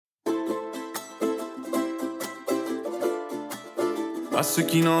à ceux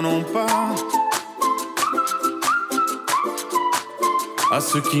qui n'en ont pas, à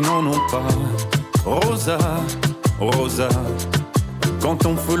ceux qui n'en ont pas. Rosa, Rosa, quand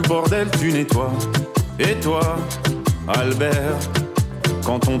on fout le bordel tu nettoies. Et toi, Albert,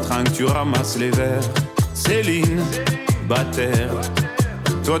 quand on trinque tu ramasses les verres. Céline, Bataire,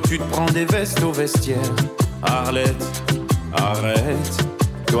 toi tu te prends des vestes au vestiaire. Arlette, arrête,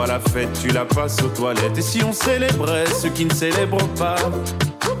 toi la fête tu la passes aux toilettes. Et si on célébrait ceux qui ne célèbrent pas?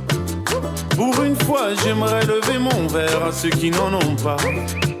 Pour une fois j'aimerais lever mon verre à ceux qui n'en ont pas,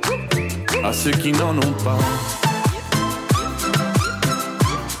 à ceux qui n'en ont pas.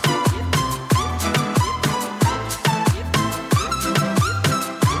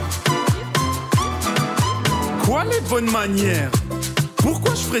 Quoi les bonnes manières?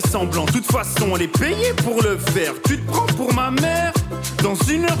 Pourquoi je ferais semblant? De toute façon on est payé pour le faire. Tu te prends pour ma mère? Dans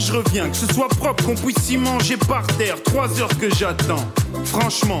 1 heure je reviens, que ce soit propre, qu'on puisse y manger par terre. 3 heures que j'attends.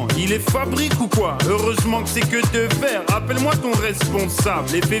 Franchement, il est fabrique ou quoi? Heureusement que c'est que de verre. Appelle-moi ton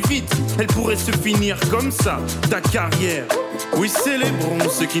responsable et fais vite, elle pourrait se finir comme ça, ta carrière. Oui, célébrons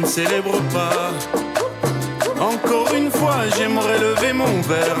ceux qui ne célèbrent pas. Encore une fois, j'aimerais lever mon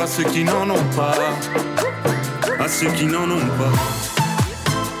verre à ceux qui n'en ont pas, à ceux qui n'en ont pas.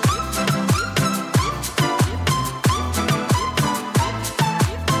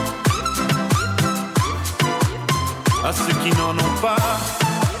 À ceux qui n'en ont pas.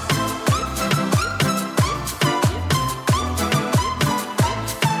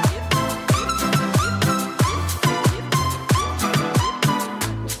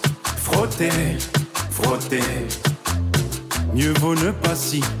 Frotter, frotter, mieux vaut ne pas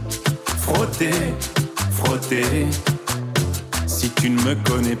s'y frotter, frotter. Si tu ne me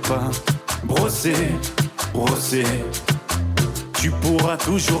connais pas, brosser, brosser, tu pourras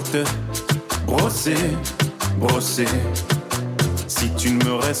toujours te brosser, brosser. Si tu ne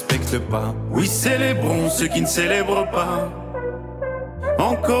me respectes pas, oui, célébrons ceux qui ne célèbrent pas.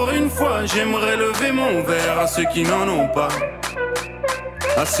 Encore une fois, j'aimerais lever mon verre à ceux qui n'en ont pas,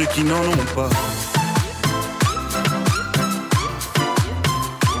 à ceux qui n'en ont pas.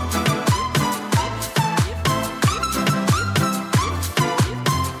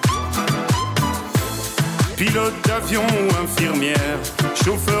 Pilote d'avion ou infirmière,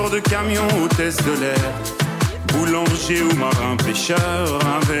 chauffeur de camion, hôtesse de l'air, boulanger ou marin pêcheur,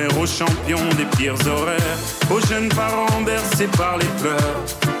 un verre aux champions des pires horaires, aux jeunes parents bercés par les pleurs,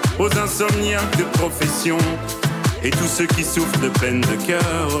 aux insomniaques de profession, et tous ceux qui souffrent de peine de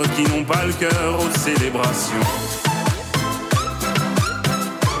cœur, qui n'ont pas le cœur aux célébrations.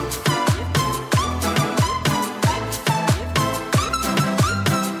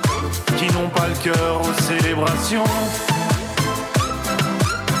 Qui n'ont pas le cœur aux célébrations.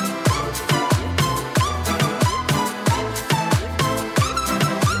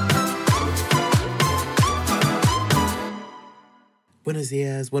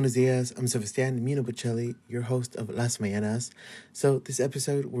 Buenos dias. I'm Sebastian Mino Bocelli, your host of Las Mañanas. So this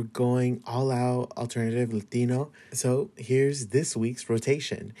episode, we're going all out alternative Latino. So here's this week's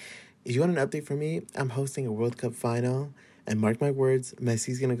rotation. If you want an update from me, I'm hosting a World Cup final. And mark my words,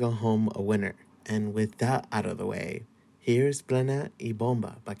 Messi's going to go home a winner. And with that out of the way, here's Plena y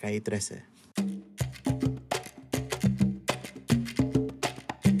Bomba by Calle 13.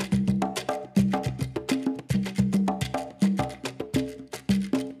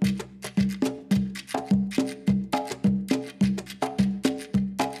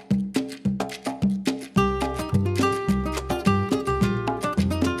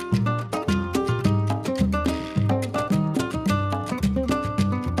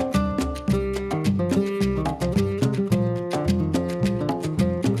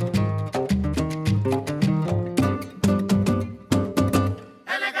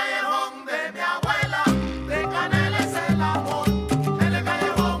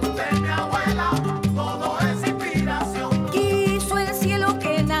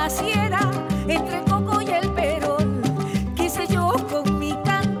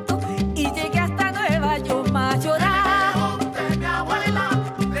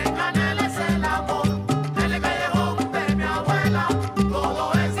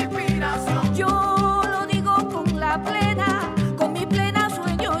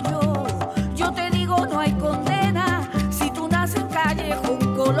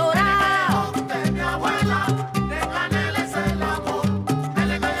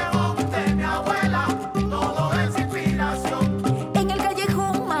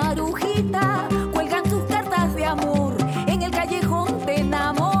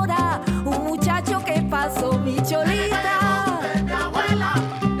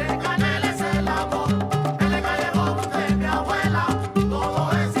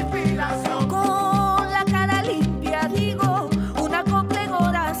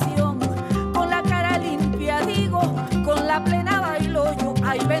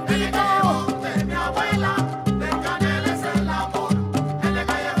 Ay, bendito. De mi abuela, de canela es el amor. En el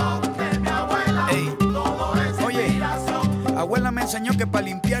callejón de mi abuela, ey, todo es inspiración. abuela me enseñó que para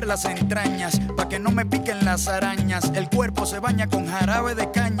limpiar las entrañas, para que no me piquen las arañas, el cuerpo se baña con jarabe de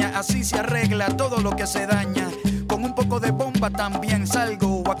caña, así se arregla todo lo que se daña. Con un poco de bomba también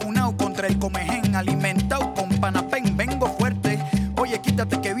salgo, vacunado contra el comején, alimentado con panapén, vengo fuerte. Oye,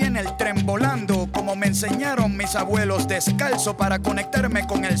 quítate que viene el tren volando, como me enseñaron mis abuelos, descalzo para conectarme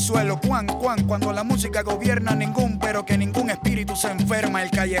con el suelo. Cuando la música gobierna ningún, pero que ningún espíritu se enferma. El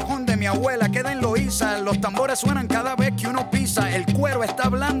callejón de mi abuela queda en Loíza, los tambores suenan cada vez que uno pisa. El cuero está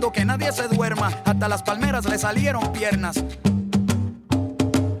hablando, que nadie se duerma, hasta las palmeras le salieron piernas.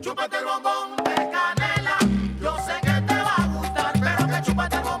 Chúpate el bombón de canela, yo sé que te va a gustar, pero que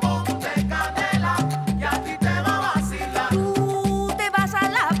chúpate el bombón de canela, y a ti te va a vacilar. Tú te vas a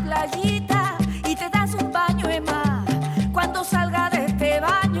la playita y te das un baño en mar. Cuando salga de este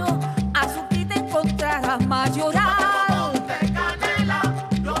baño, a su ti te encontrarás más llorar. De canela,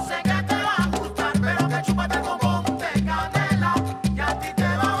 yo sé que te va a gustar, pero que chúpate el bombón de canela, y a ti te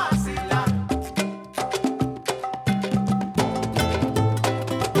va a vacilar.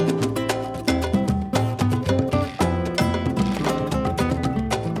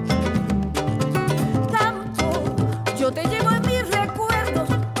 Tanto yo te llevo en mis recuerdos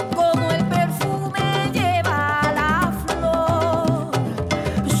como el perfume lleva la flor.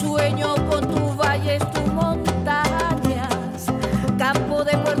 Sueño con tus valles, tus montañas, campo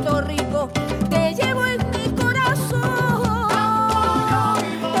de Puerto Rico, te llevo en mi corazón,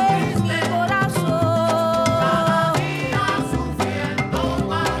 en mi corazón. Día sufriendo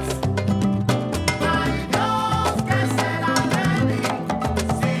más. Ay Dios, ¿qué será de mí?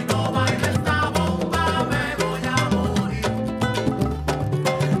 Si no bailo esta bomba me voy a morir.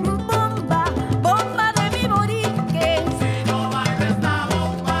 Bomba, bomba de mi borique. Si no bailo esta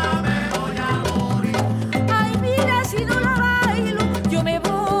bomba me voy a morir. Ay, mira, si no la bailo, yo me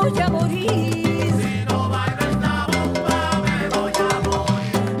voy a morir. Si no bailo esta bomba me voy a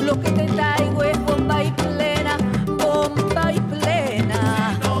morir. Lo que te traigo es bomba y plena, bomba y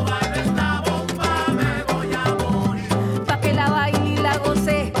plena. No bailo esta bomba me voy a morir. Pa' que la baile y la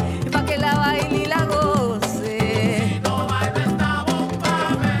goce, pa' que la baile y la goce. No bailo esta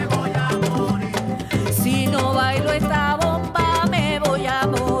bomba me voy a morir. Si no bailo esta bomba, me voy a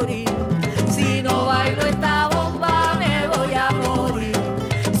morir. Si no bailo esta bomba, me voy a morir.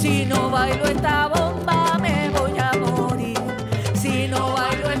 Si no bailo esta bomba, me voy a morir. Si no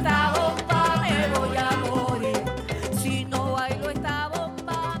bailo esta bomba, me voy a morir. Si no bailo esta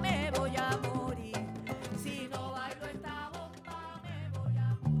bomba, me voy a morir. Si no bailo esta bomba, me voy a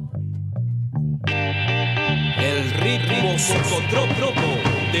morir. El ritmo psicotrópico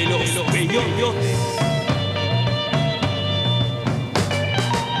de los peyoyotes.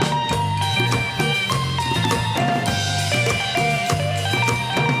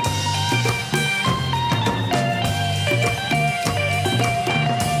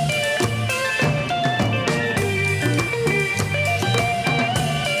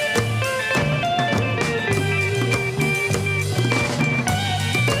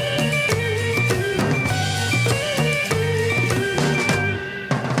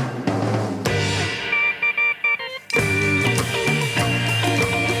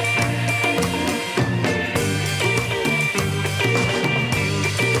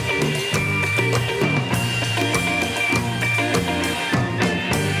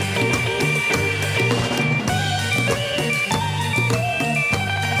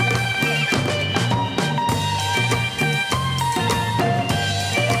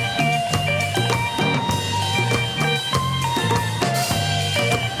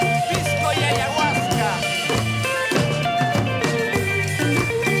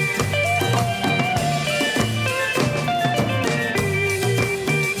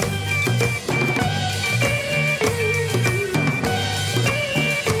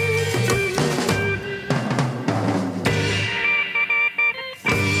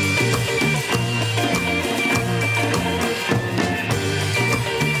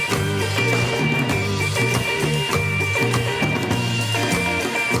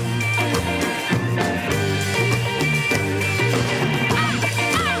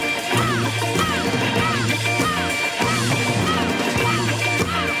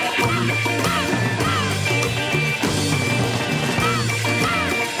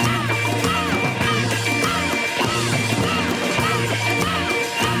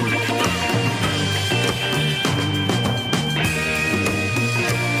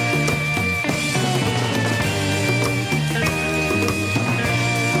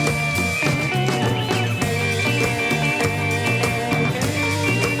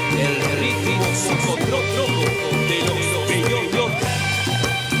 de los bellos.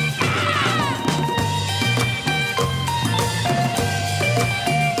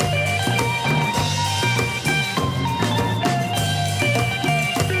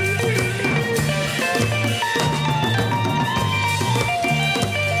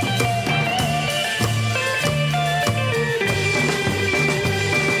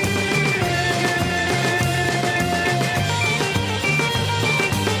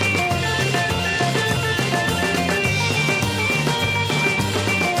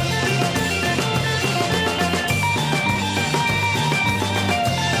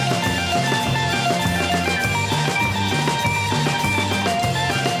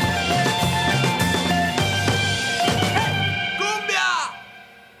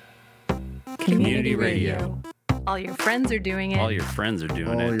 Community radio. All your friends are doing it. All your friends are doing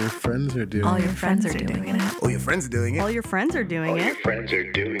All it. your friends are doing All it. your friends are doing it. All your friends are doing it. All your friends are doing it. Friends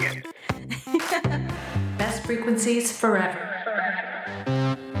are doing it. Best frequencies forever.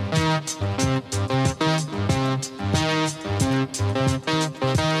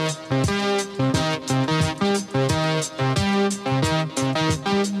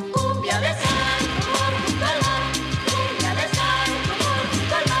 Cumbia de sal, como junto al mar. Cumbia de sal, como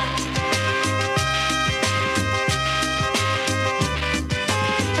junto al mar.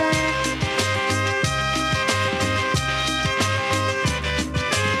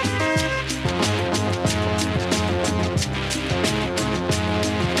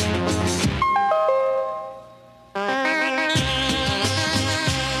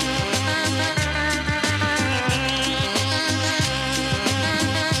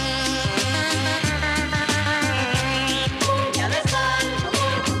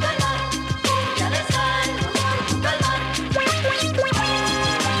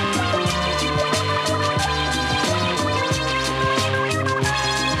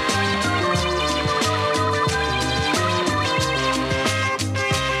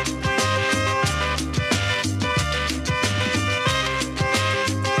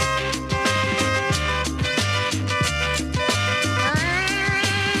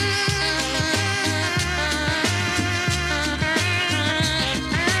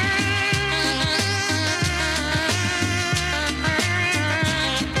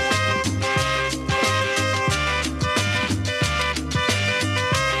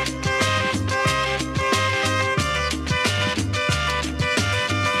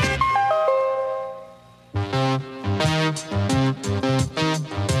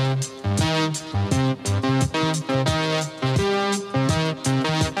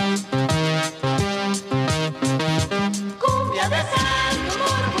 Cumbia de sal, como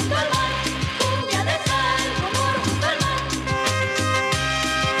junto al mar. Cumbia de sal, como junto al mar. Cumbia de sal, como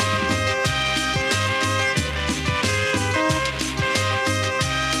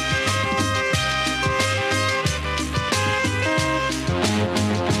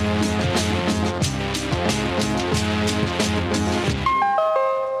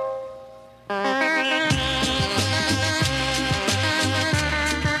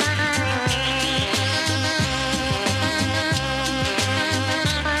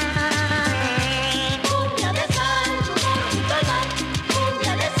junto al mar. Cumbia de sal, como junto al mar.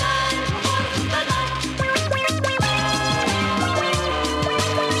 Cumbia de sal, como junto al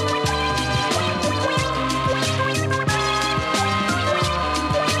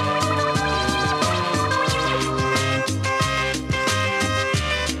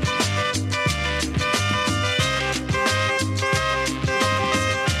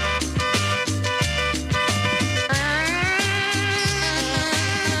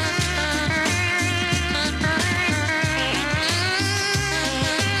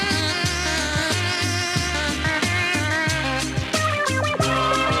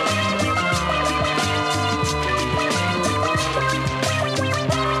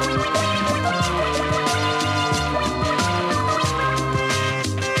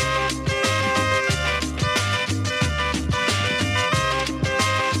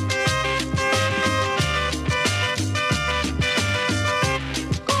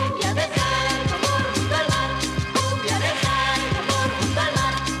Cumbia de sal, como junto al mar. Cumbia de sal, como junto al mar. Cumbia de sal, como junto al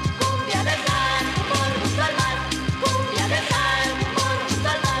mar. Cumbia de sal, como junto al mar. Cumbia de sal, como junto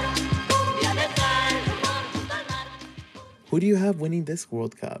al mar. Cumbia de sal, como junto al mar. Who do you have winning this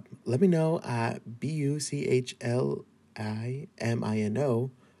World Cup? Let me know at BUCHLIMINO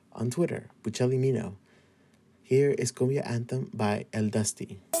on Twitter, Buchelimino. Here is Cumbia Anthem by El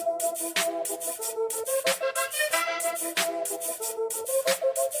Dusty.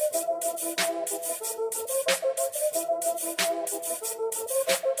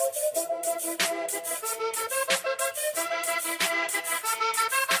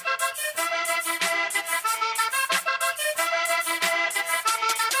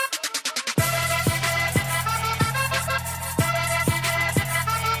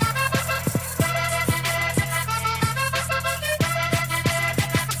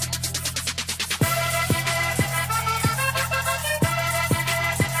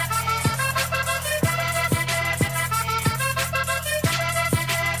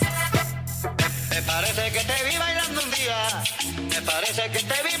 parece que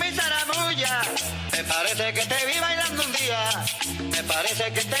te vi mi zaramulla. Me parece que te vi bailando un día. Me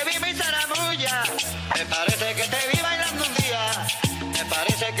parece que te vi mi zaramulla. Me parece que te vi bailando un día. Me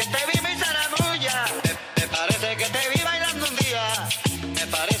parece que te vi mi zaramulla. Me parece que te vi bailando un día. Me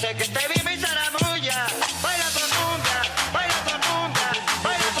parece que te vi mi zaramulla. Baila tu punta, baila tu punta,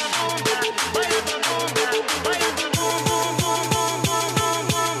 baila tu punta, baila tu punta, baila tu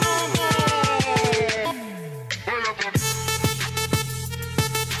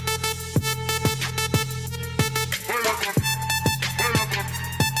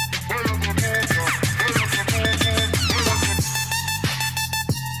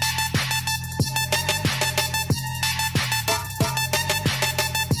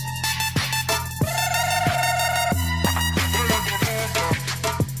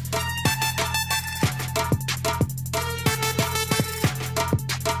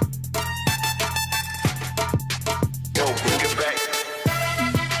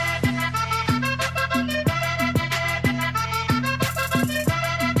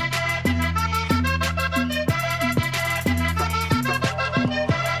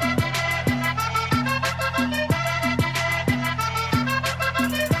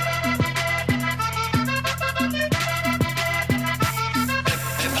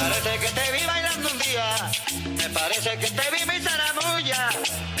parece que te vi mi zaramulla.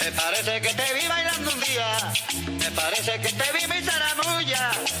 Me parece que te vi bailando un día. Me parece que te vi mi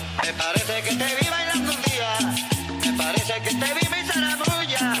zaramulla. Me parece que te vi bailando un día. Me parece que te vi mi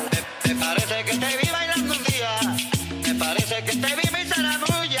zaramulla. Me parece que te vi bailando un día. Me parece que te vi mi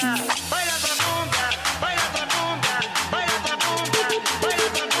zaramulla. Baila tu punta, baila tu punta, baila tu punta, baila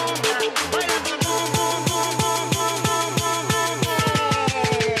tu punta, baila tu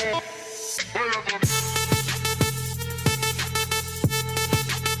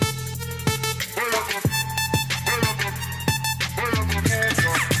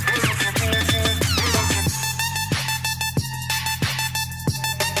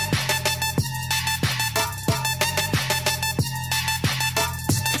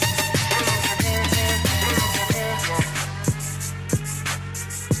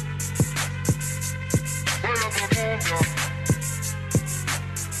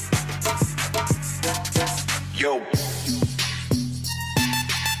Yo.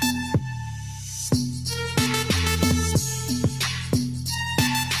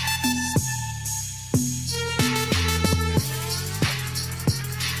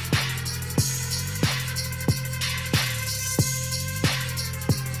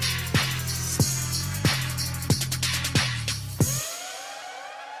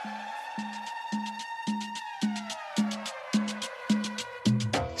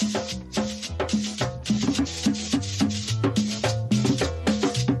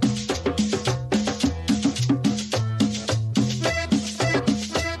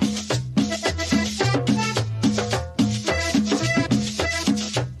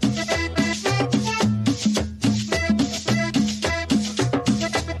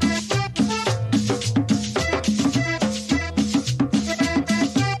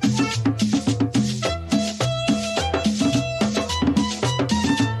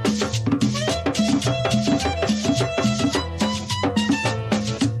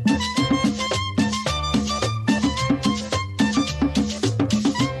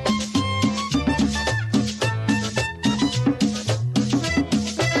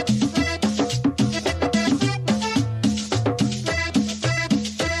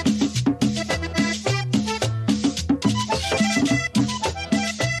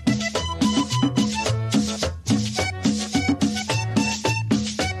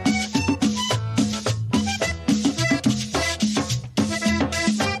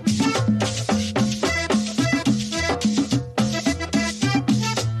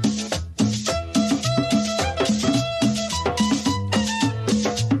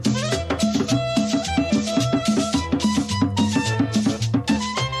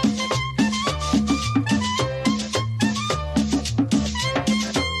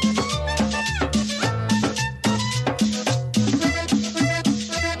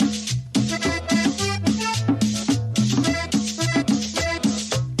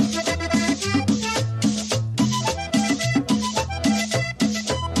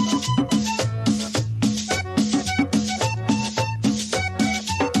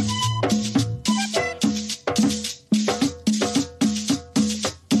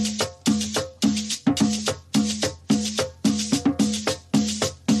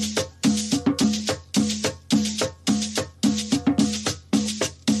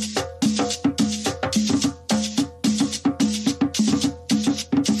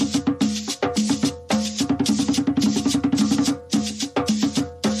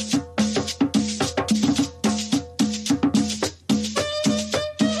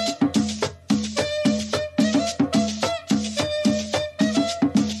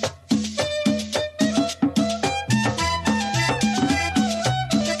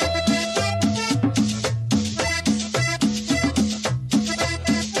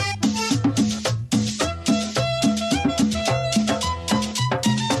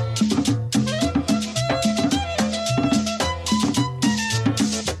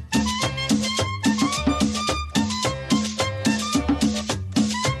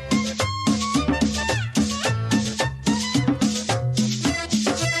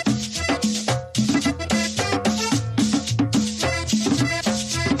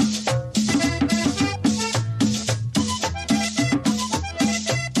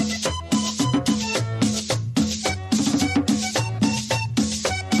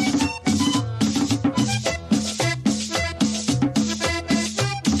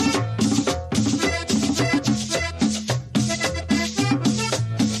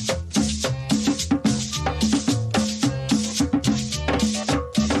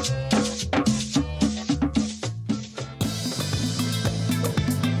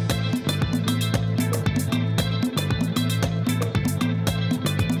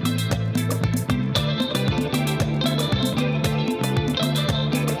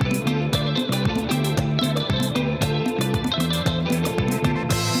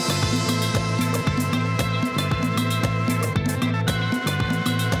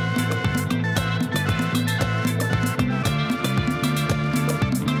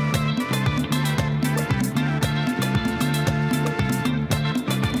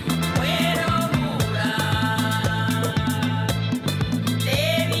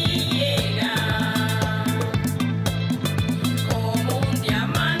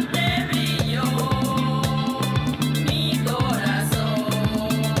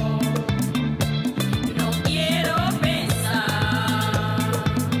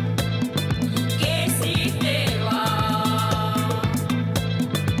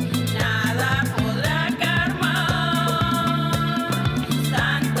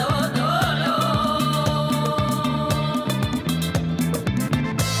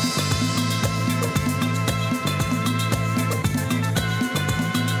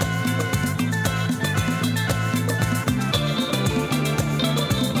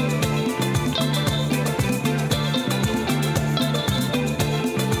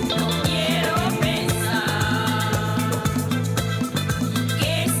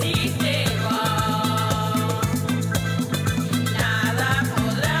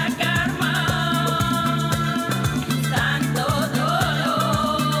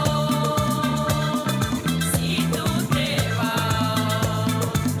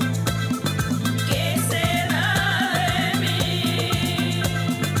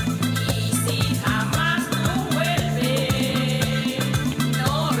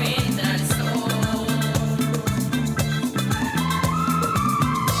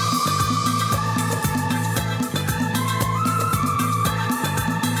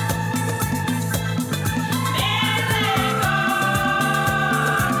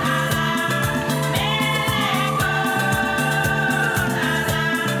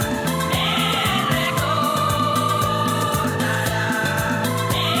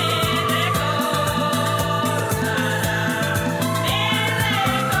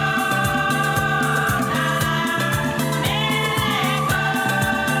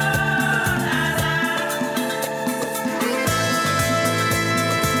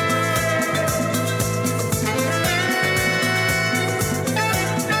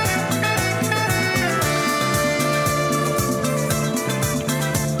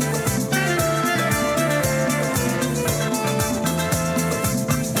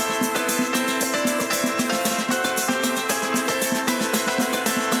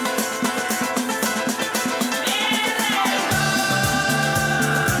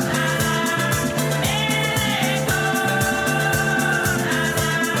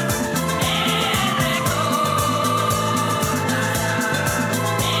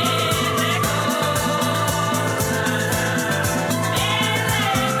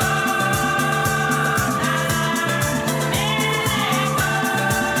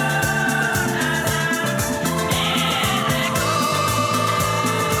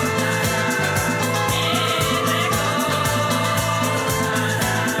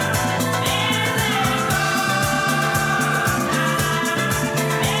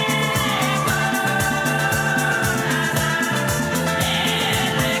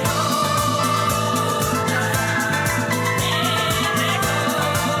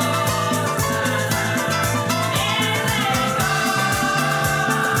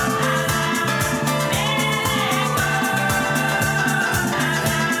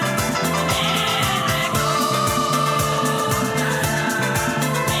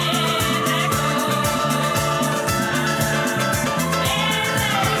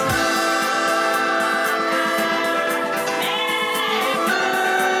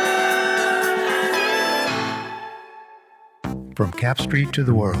 From Cap Street to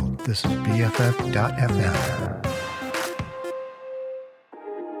the world, this is BFF.FM.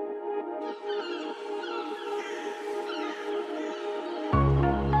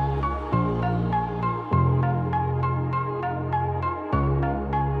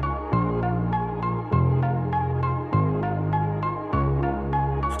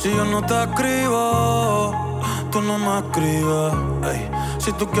 Si yo no te escribo, tú no me escribes. Ey.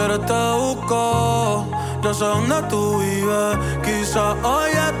 Si tú quieres te busco, yo sé dónde tú vives. Quizás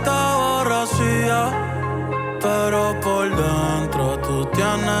hoy está borracía, pero por dentro tú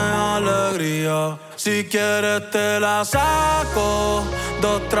tienes alegría. Si quieres te la saco,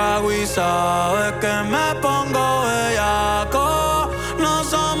 2 tragos y sabes que me pongo bellaco. No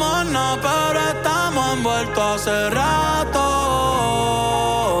somos nada, pero estamos envueltos hace rato.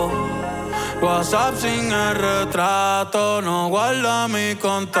 WhatsApp sin el retrato, no guarda mi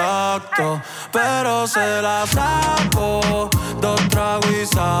contacto, pero se la saco, 2 tragos y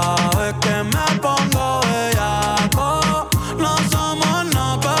sabes que me pongo bellaco. No somos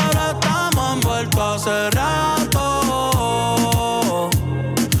nada, pero estamos envueltos hace rato.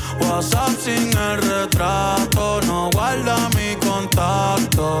 WhatsApp sin el retrato, no guarda mi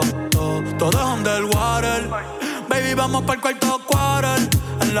contacto. Todo es underwater, baby, vamos pa'l cuarto quarter.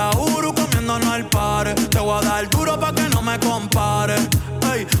 En la Uru comiéndonos el pare. Te voy a dar duro pa' que no me compare.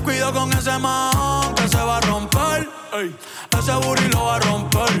 Ey, cuido con ese man que se va a romper. Ey, ese booty lo va a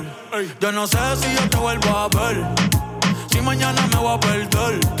romper. Ey, yo no sé si yo te vuelvo a ver, si mañana me voy a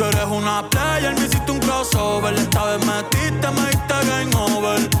perder. Tú eres una player, me hiciste un crossover. Esta vez me diste game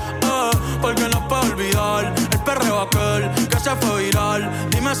over. Porque no puedo olvidar el perreo aquel que se fue viral.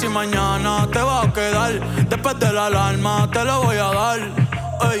 Dime si mañana te vas a quedar. Después de la alarma te lo voy a dar.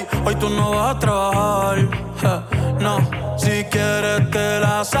 Ey, hoy tú no vas a trabajar, no. Si quieres te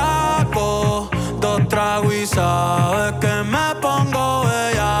la saco, 2 tragos y sabes que me pongo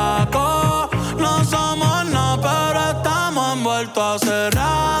bellaco. No somos nada, pero estamos envueltos hace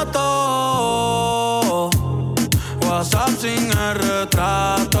rato. WhatsApp sin el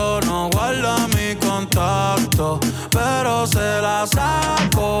retrato, no guarda mi contacto, pero se la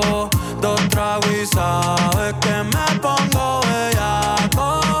saco, 2 tragos y sabes que me pongo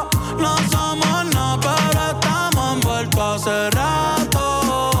bellaco. No somos nada, pero estamos envueltos hace rato.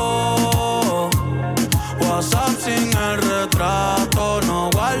 WhatsApp sin el retrato, no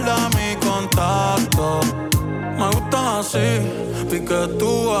guarda mi contacto. Me gustan así,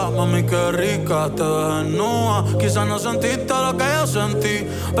 piquetúa, mami qué rica, te desnuda. Quizás no sentiste lo que yo sentí,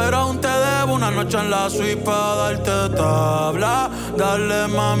 pero aún te debo una noche en la suite para darte tabla. Dale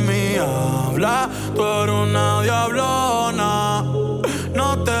mami, habla, tú eres una diablona.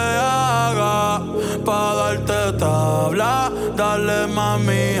 No te hagas pa' darte tabla. Dale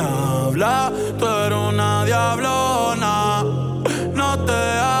mami, habla, tú eres una diablona. No te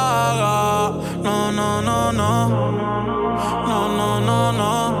hagas, no, no, no, no. No, no, no,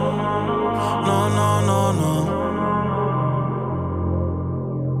 no. No, no, no, no.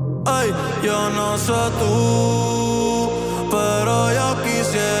 Ay, yo no sé tú, pero yo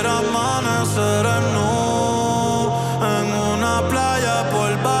quisiera amanecer en nu, en una playa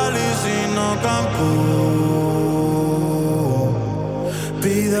por Bali, sino Cancún.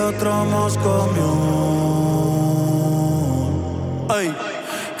 Pide otro Moscow Mule. Ay,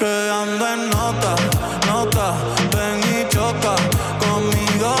 que ando en nota, nota, ven y choca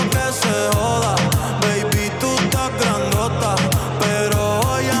conmigo que se joda. Baby, tú estás grandota, pero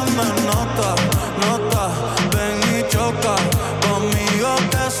hoy ando en nota, nota, ven y choca conmigo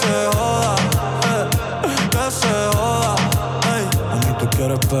que se joda, que se joda. Hey. A mí tú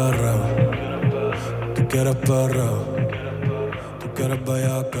quieres perreo, tú quieres perreo, tú quieres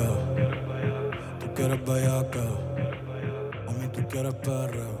bellaca, tú quieres bellaca. A mí tú quieres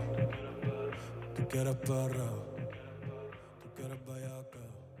perreo, tú quieres perreo, tú quieres bellaca.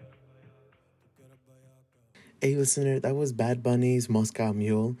 Hey listener, that was Bad Bunny's Moscow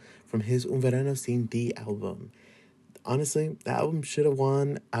Mule from his Un Verano Sin Ti album. Honestly, the album should have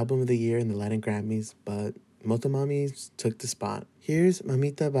won Album of the Year in the Latin Grammys, but Motomamis took the spot. Here's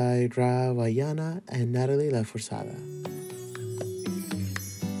Mamita by Ravayana and Natalie La Forzada.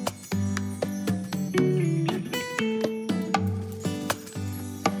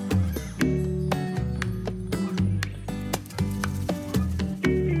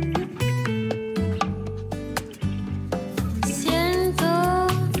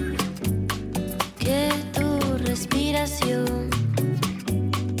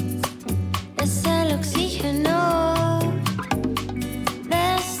 Es el oxígeno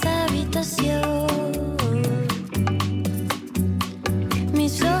de esta habitación.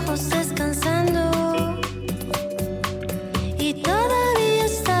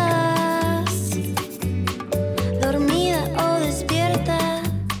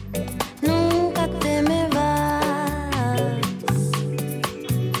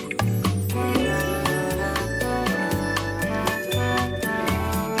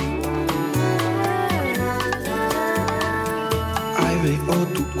 o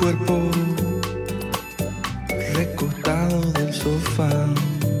tu cuerpo recostado del sofá.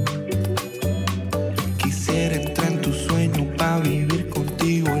 Quisiera entrar en tu sueño para vivir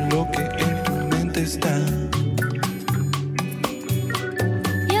contigo lo que en tu mente está.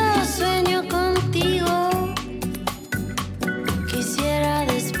 Yo sueño contigo, quisiera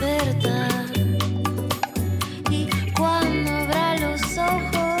despertar. Y cuando abra los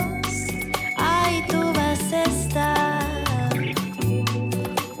ojos, ahí tú vas a estar.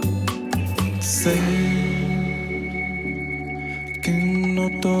 Sé que no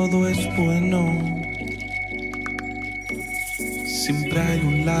todo es bueno. Siempre hay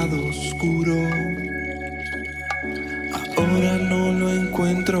un lado oscuro. Ahora no lo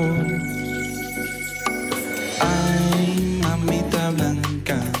encuentro. Ay, mamita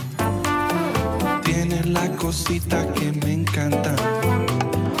blanca, tienes la cosita que me encanta.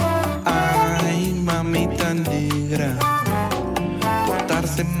 Ay, mamita negra,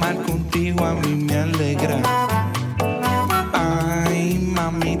 portarse mal contigo a mí me alegra. Ay,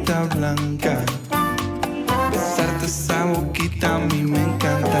 mamita blanca, besarte esa boquita a mí me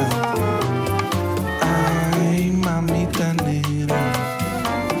encanta. Ay, mamita negra,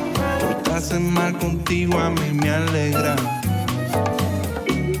 portarse mal contigo a mí me alegra.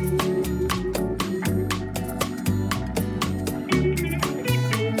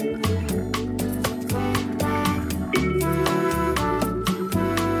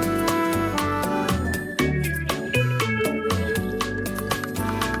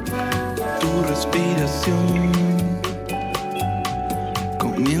 Tu respiración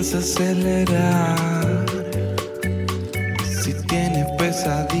comienza a acelerar. Si tienes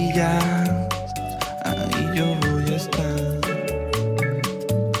pesadillas, ahí yo voy a estar.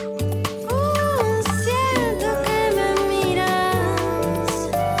 Siento que me miras,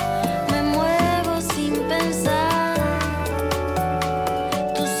 me muevo sin pensar.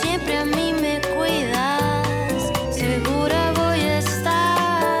 Tú siempre a mí me cuidas, segura voy a estar.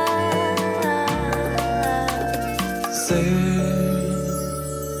 Sé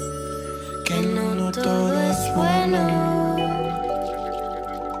que no todo es bueno.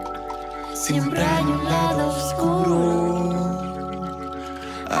 Siempre hay un lado oscuro.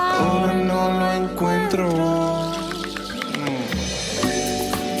 Ahora no lo encuentro.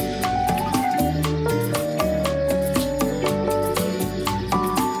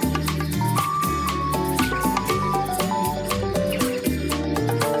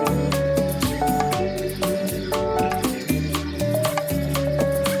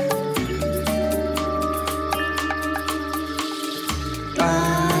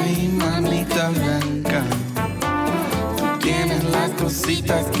 Ay, mamita blanca, tú tienes la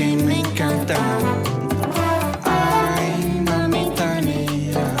cosita que me encanta. Ay, mamita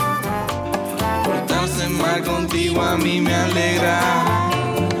negra, portarse mal contigo a mí me alegra.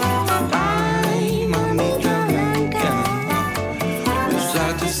 Ay, mamita blanca,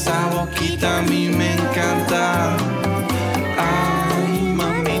 besarte esa boquita a mí me encanta. Ay,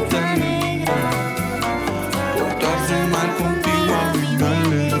 mamita negra, portarse mal contigo a mí me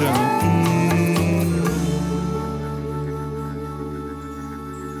alegra.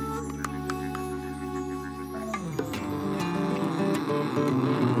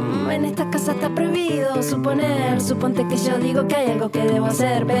 En esta casa está prohibido suponer. Suponte que yo digo que hay algo que debo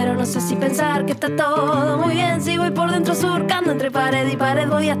hacer, pero no sé si pensar que está todo muy bien. Si voy por dentro surcando entre pared y pared,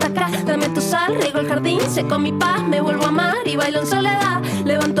 voy hasta acá. Dame tu sal, riego el jardín, seco mi paz, me vuelvo a amar y bailo en soledad.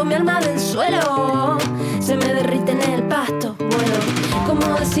 Levanto mi alma del suelo, se me derrite en el pasto. Bueno,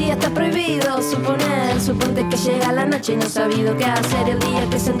 como decía, está prohibido suponer. Suponte que llega la noche y no he sabido qué hacer. El día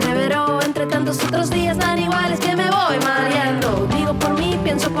que se entreveró entre tantos otros días tan iguales que me voy mareando. Digo por mí,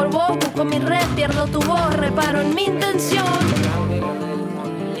 pienso por vos, busco mi red, pierdo tu voz, reparo en mi intención.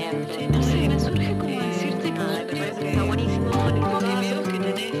 No sé, me surge como decirte nada, me parece que está buenísimo. Veo que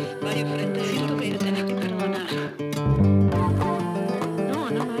tenés varios frentes, siento que tenés que perdonar.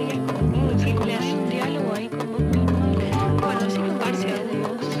 No me digas conmigo, es que le haces un diálogo ahí con vos mismo. Bueno, sin embargo, de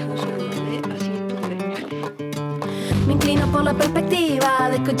vos, así estuve. Me inclino por la perspectiva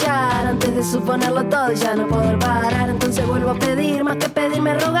de escuchar antes de suponerlo todo y ya no poder parar. Entonces vuelvo a pedir, más que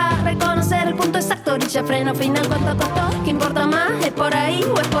pedirme rogar, reconocer el punto exacto, orilla, freno, final, cuánto costó. ¿Qué importa más? ¿Es por ahí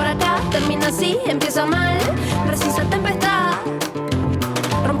o es por acá? Termina así, empieza mal, precisa tempestad.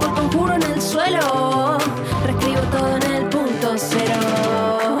 Rompo el conjuro en el suelo, reescribo todo en el punto cero.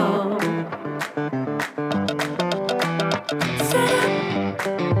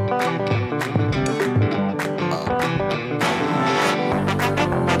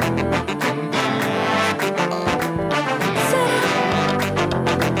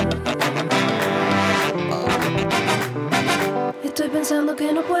 Estoy pensando pensando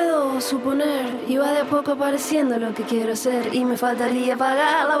que no puedo suponer. Y va de a poco apareciendo lo que quiero ser. Y me faltaría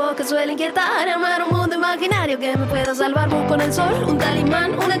apagar la voz que suele inquietar. Y amar un mundo imaginario que me pueda salvar. Busco en el sol un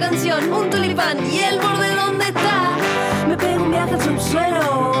talimán, una canción, un tulipán. Y el borde donde está. Me pego un viaje al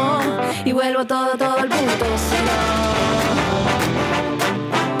subsuelo. Y vuelvo todo al punto cero.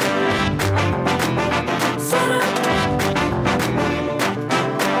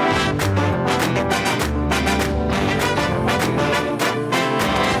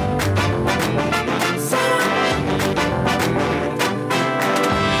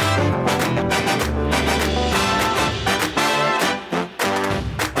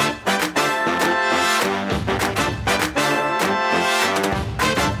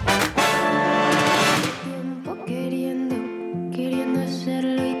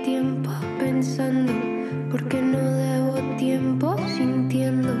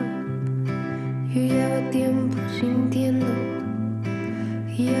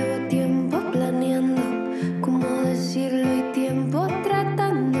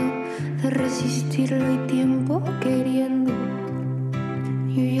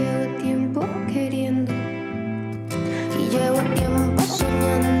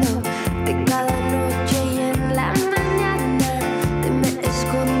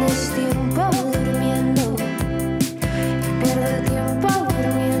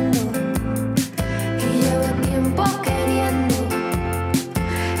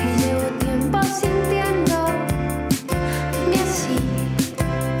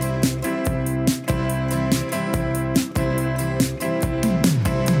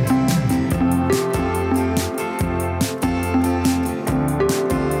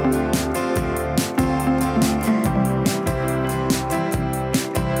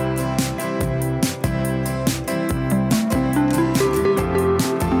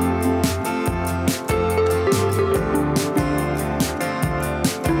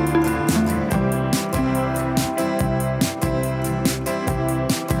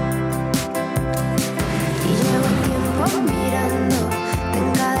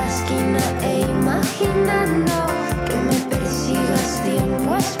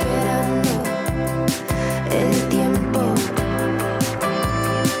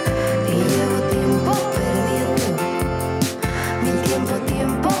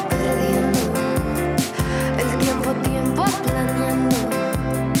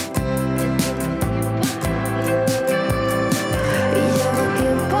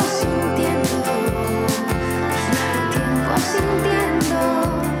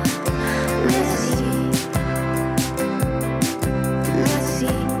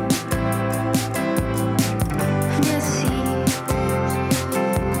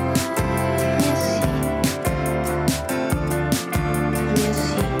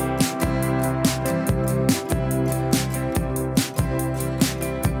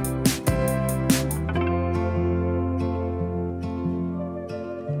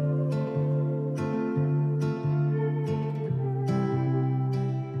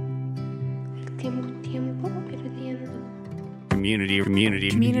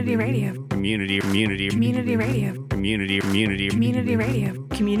 Community radio. Community radio. Community radio.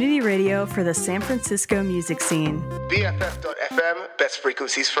 Community radio for the San Francisco music scene. BFF.FM, best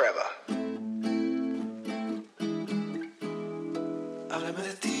frequencies forever. Háblame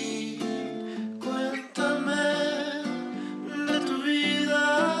de ti, cuéntame de tu vida.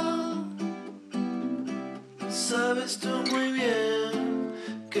 Sabes tú muy bien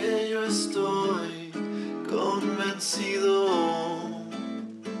que yo estoy convencido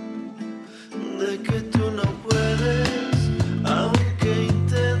de que tú no puedes, aunque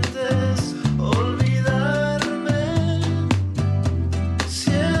intentes olvidarme,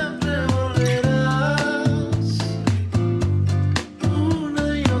 siempre volverás una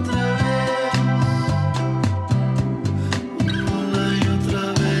y otra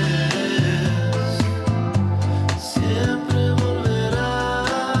vez, siempre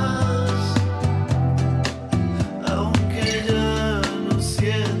volverás, aunque ya no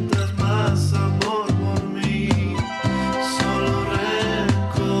sientas más amor por mí, solo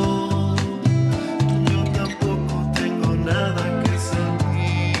rencor. Yo tampoco tengo nada que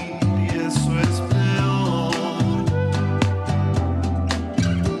sentir y eso es peor,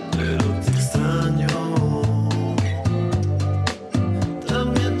 pero te extraño,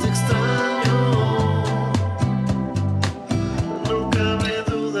 también te extraño. No cabe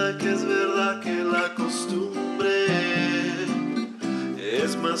duda que es verdad que la costumbre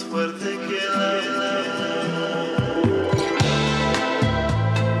es más fuerte que la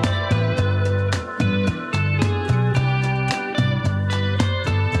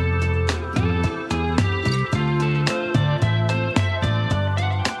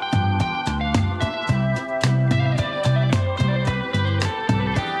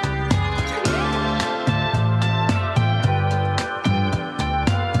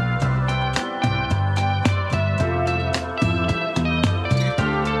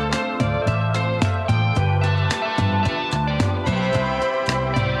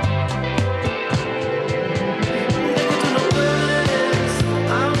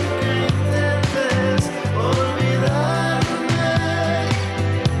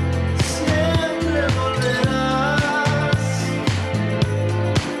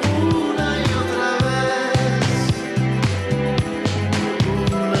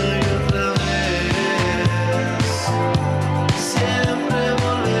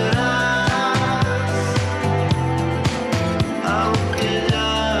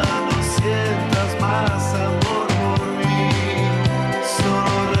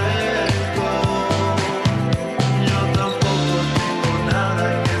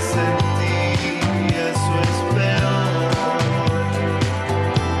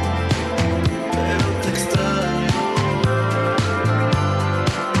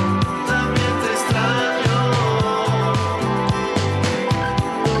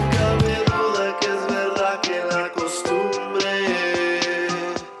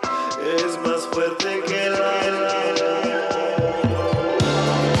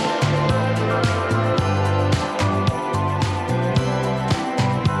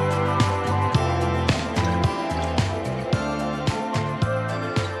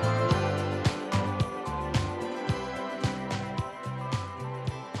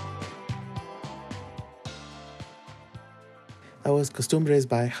was Costumbres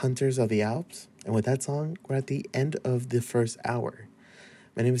by Hunters of the Alps. And with that song, we're at the end of the first hour.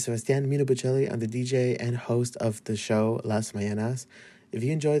 My name is Sebastián Mino Bocelli. I'm the DJ and host of the show Las Mañanas. If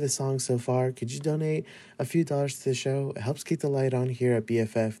you enjoy the song so far, could you donate a few dollars to the show? It helps keep the light on here at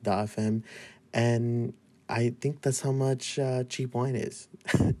BFF.FM. And I think that's how much cheap wine is.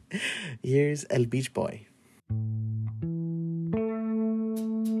 Here's El Beach Boy.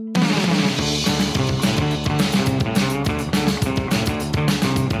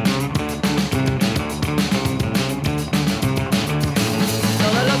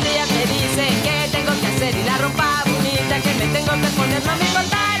 No me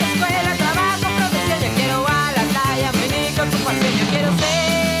importa la escuela, trabajo, profesión, yo quiero a la playa, mi hijo, tu pasión, yo quiero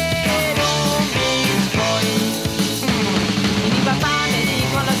ser un beach boy. Y mi papá me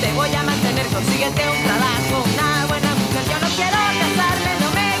dijo, no te voy a mantener, consíguete un trabajo, una buena mujer, yo no quiero casarme, no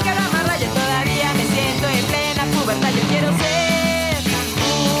me quiero amarrar, yo todavía me siento en plena pubertad, yo quiero ser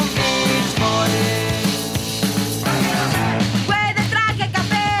un beach boy. Güey de traje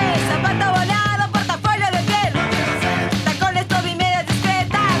café, zapato volado, portafolio de piel, tacones Toby media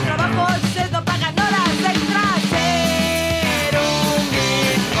discreta, trabajo si no pagan horas extras, ser un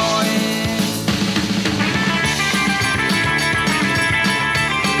beach boy.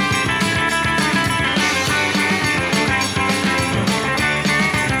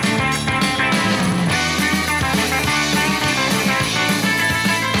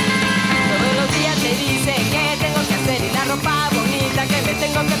 Todos los días te dicen que tengo que hacer y la ropa bonita que me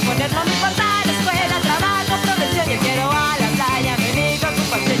tengo que poner, no me importa la escuela, trabajo, profesión, yo quiero a la playa, me digo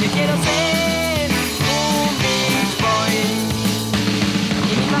ocupación, yo quiero ser un beach boy.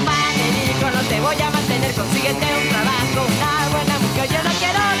 Y mi papá me dijo, no te voy a mantener, consíguete un trabajo, una buena mujer, yo no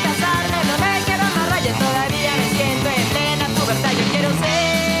quiero casarme, no me quiero amarrar, yo todavía me siento en plena pubertad, yo quiero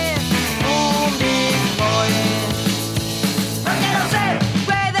ser un beach boy. No quiero ser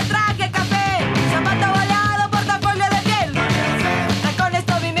güey de traje café, zapato volado, portafolio de piel, tacones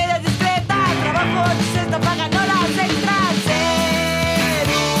Toby media discreta, trabajo dices no pagan horas extras, ser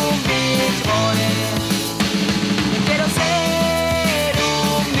un beach boy. Yo quiero ser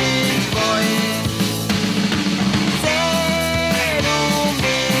un beach boy.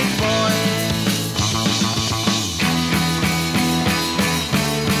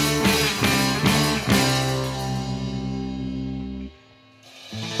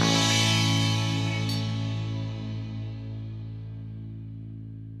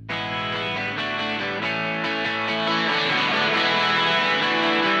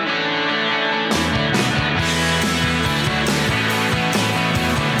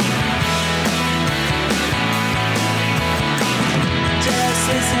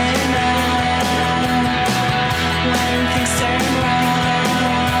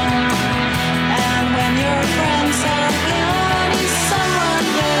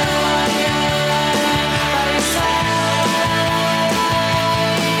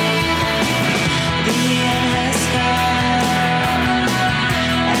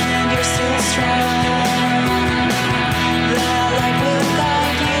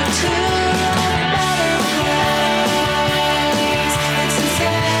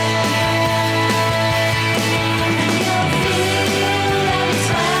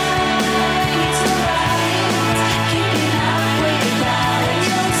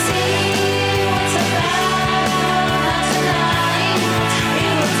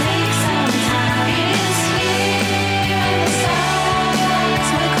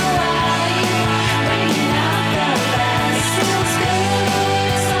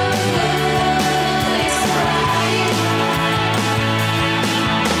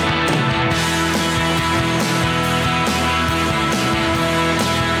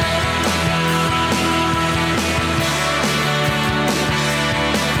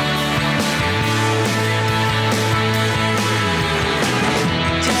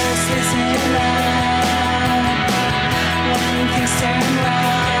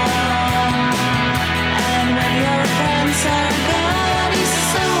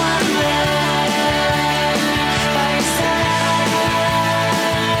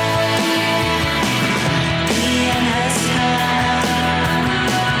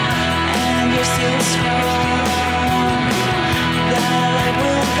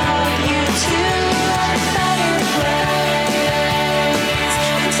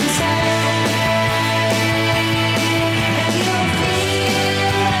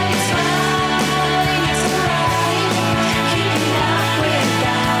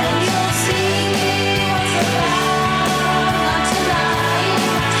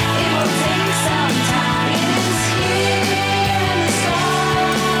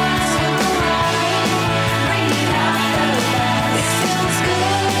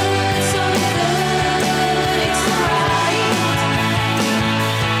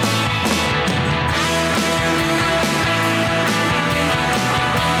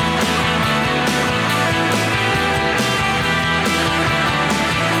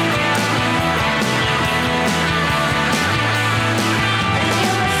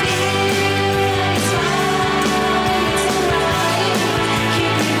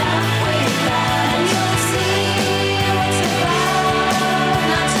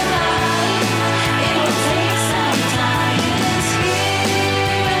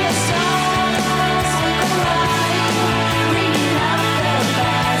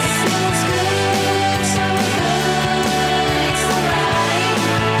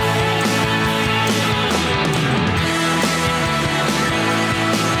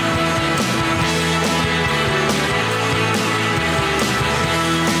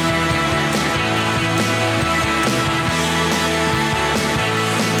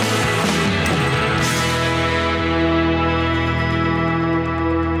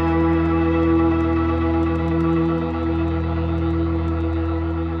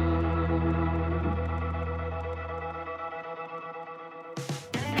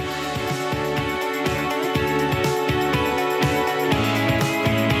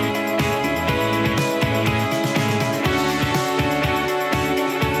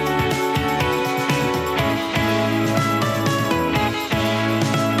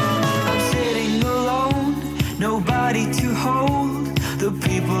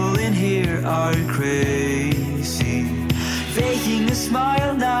 here are crazy. Faking a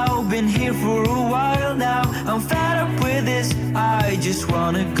smile now, been here for a while now. I'm fed up with this, I just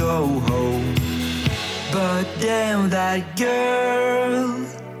wanna go home. But damn, that girl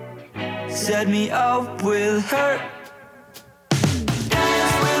set me up with her.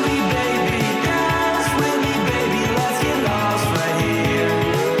 Dance with me, baby, dance with me, baby, let's get lost right here.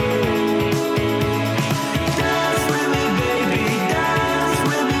 Dance with me, baby, dance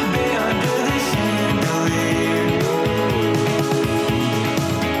with me, baby, under the chandelier.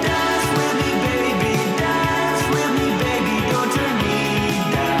 Dance with me, baby, dance with me, baby, don't turn me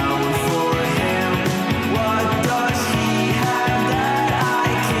down for him. What does he have that I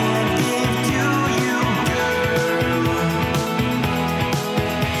can't give to you, girl?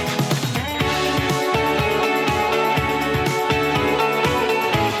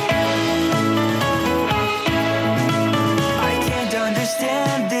 I can't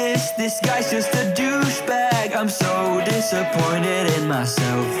understand this. This guy's just a douchebag. I'm so disappointed in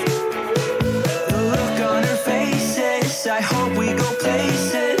myself. The look on her faces, I hope we go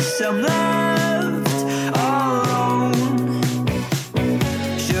places. I'm left all alone.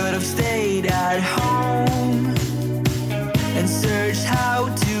 Should have stayed at home and searched how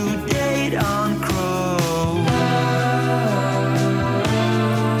to date on Chrome.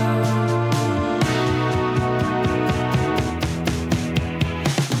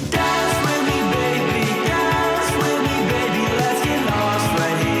 Dance with me, baby, dance with me, baby, let's get lost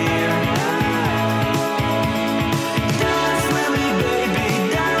right here. Dance with me, baby,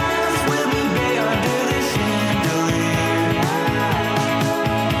 dance with me, baby, under the chandelier.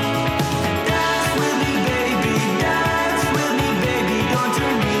 Dance with me, baby, dance with me, baby, don't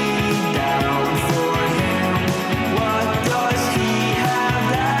turn me down for him. What does he have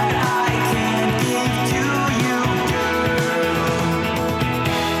that I can't give to you, girl?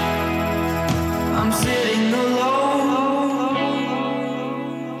 I'm sitting alone.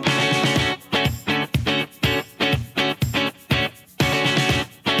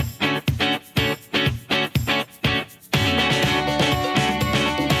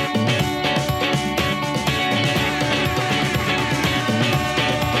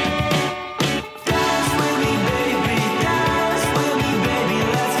 Dance with me, baby, dance with me, baby,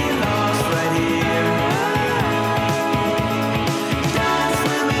 let's get lost right here. Dance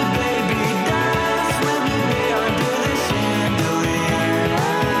with me, baby, dance with me, baby, under the chandelier.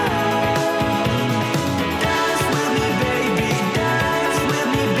 Dance with me, baby, dance with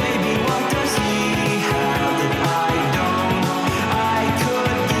me, baby, what does he have that I don't? I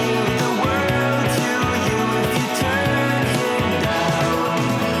could give the world to you if you turn him down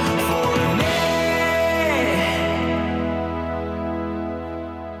for me.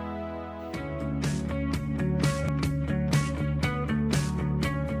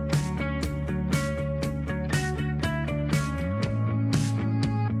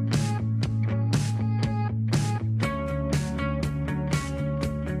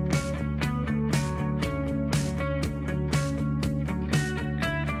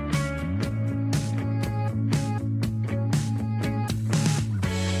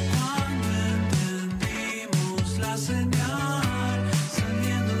 Entendimos la señal,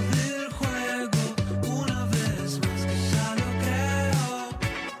 saliendo del juego una vez más, que ya lo creo,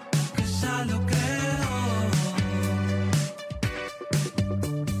 que ya lo creo.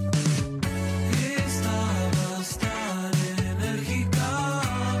 Estabas tan enérgica,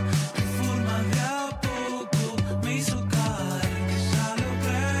 tu forma de a poco me hizo caer, que ya lo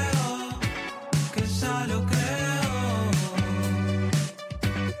creo, que ya lo creo.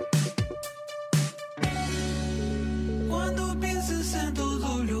 Cuando pienses en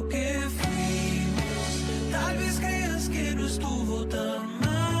todo lo que fuimos, tal vez creas que no estuvo tan mal.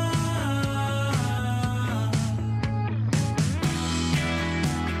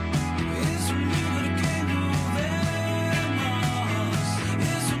 Es un lugar que no vemos,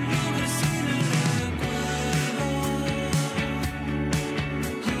 es un lugar sin el recuerdo.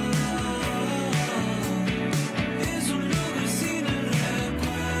 Es un lugar sin el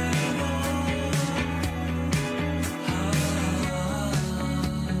recuerdo.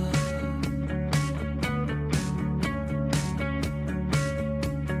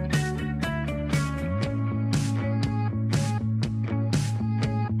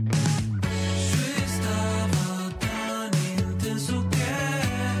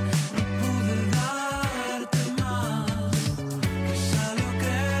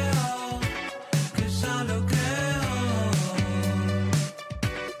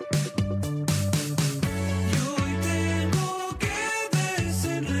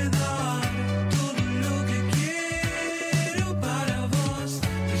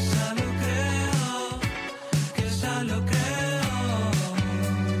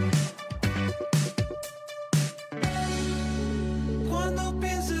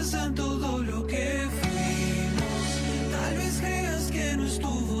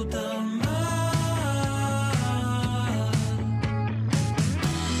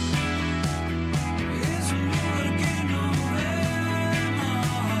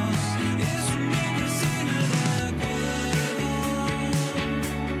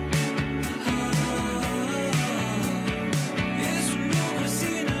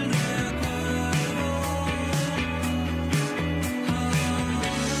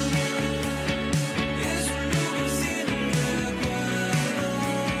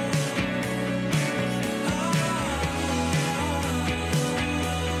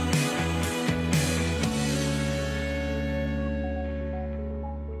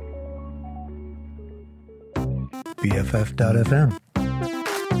 BFF.FM.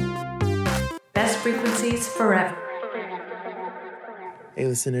 Best frequencies forever. Hey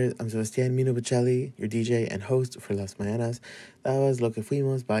listeners, I'm Sebastián Mino Bocelli, your DJ and host for Las Mañanas. That was Lo Que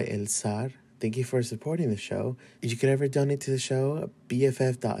Fuimos by El Zar. Thank you for supporting the show. If you could ever donate to the show,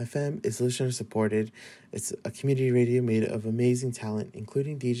 BFF.FM is listener supported. It's a community radio made of amazing talent,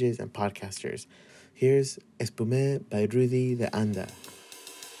 including DJs and podcasters. Here's Espumé by Rudy de Anda.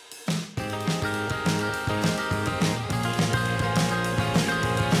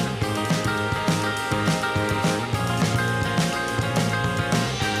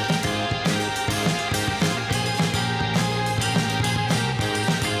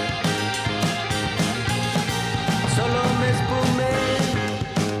 Solo me espumé,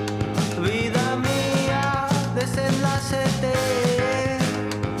 vida mía, desenlácete.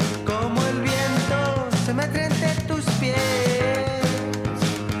 Como el viento se mete entre tus pies.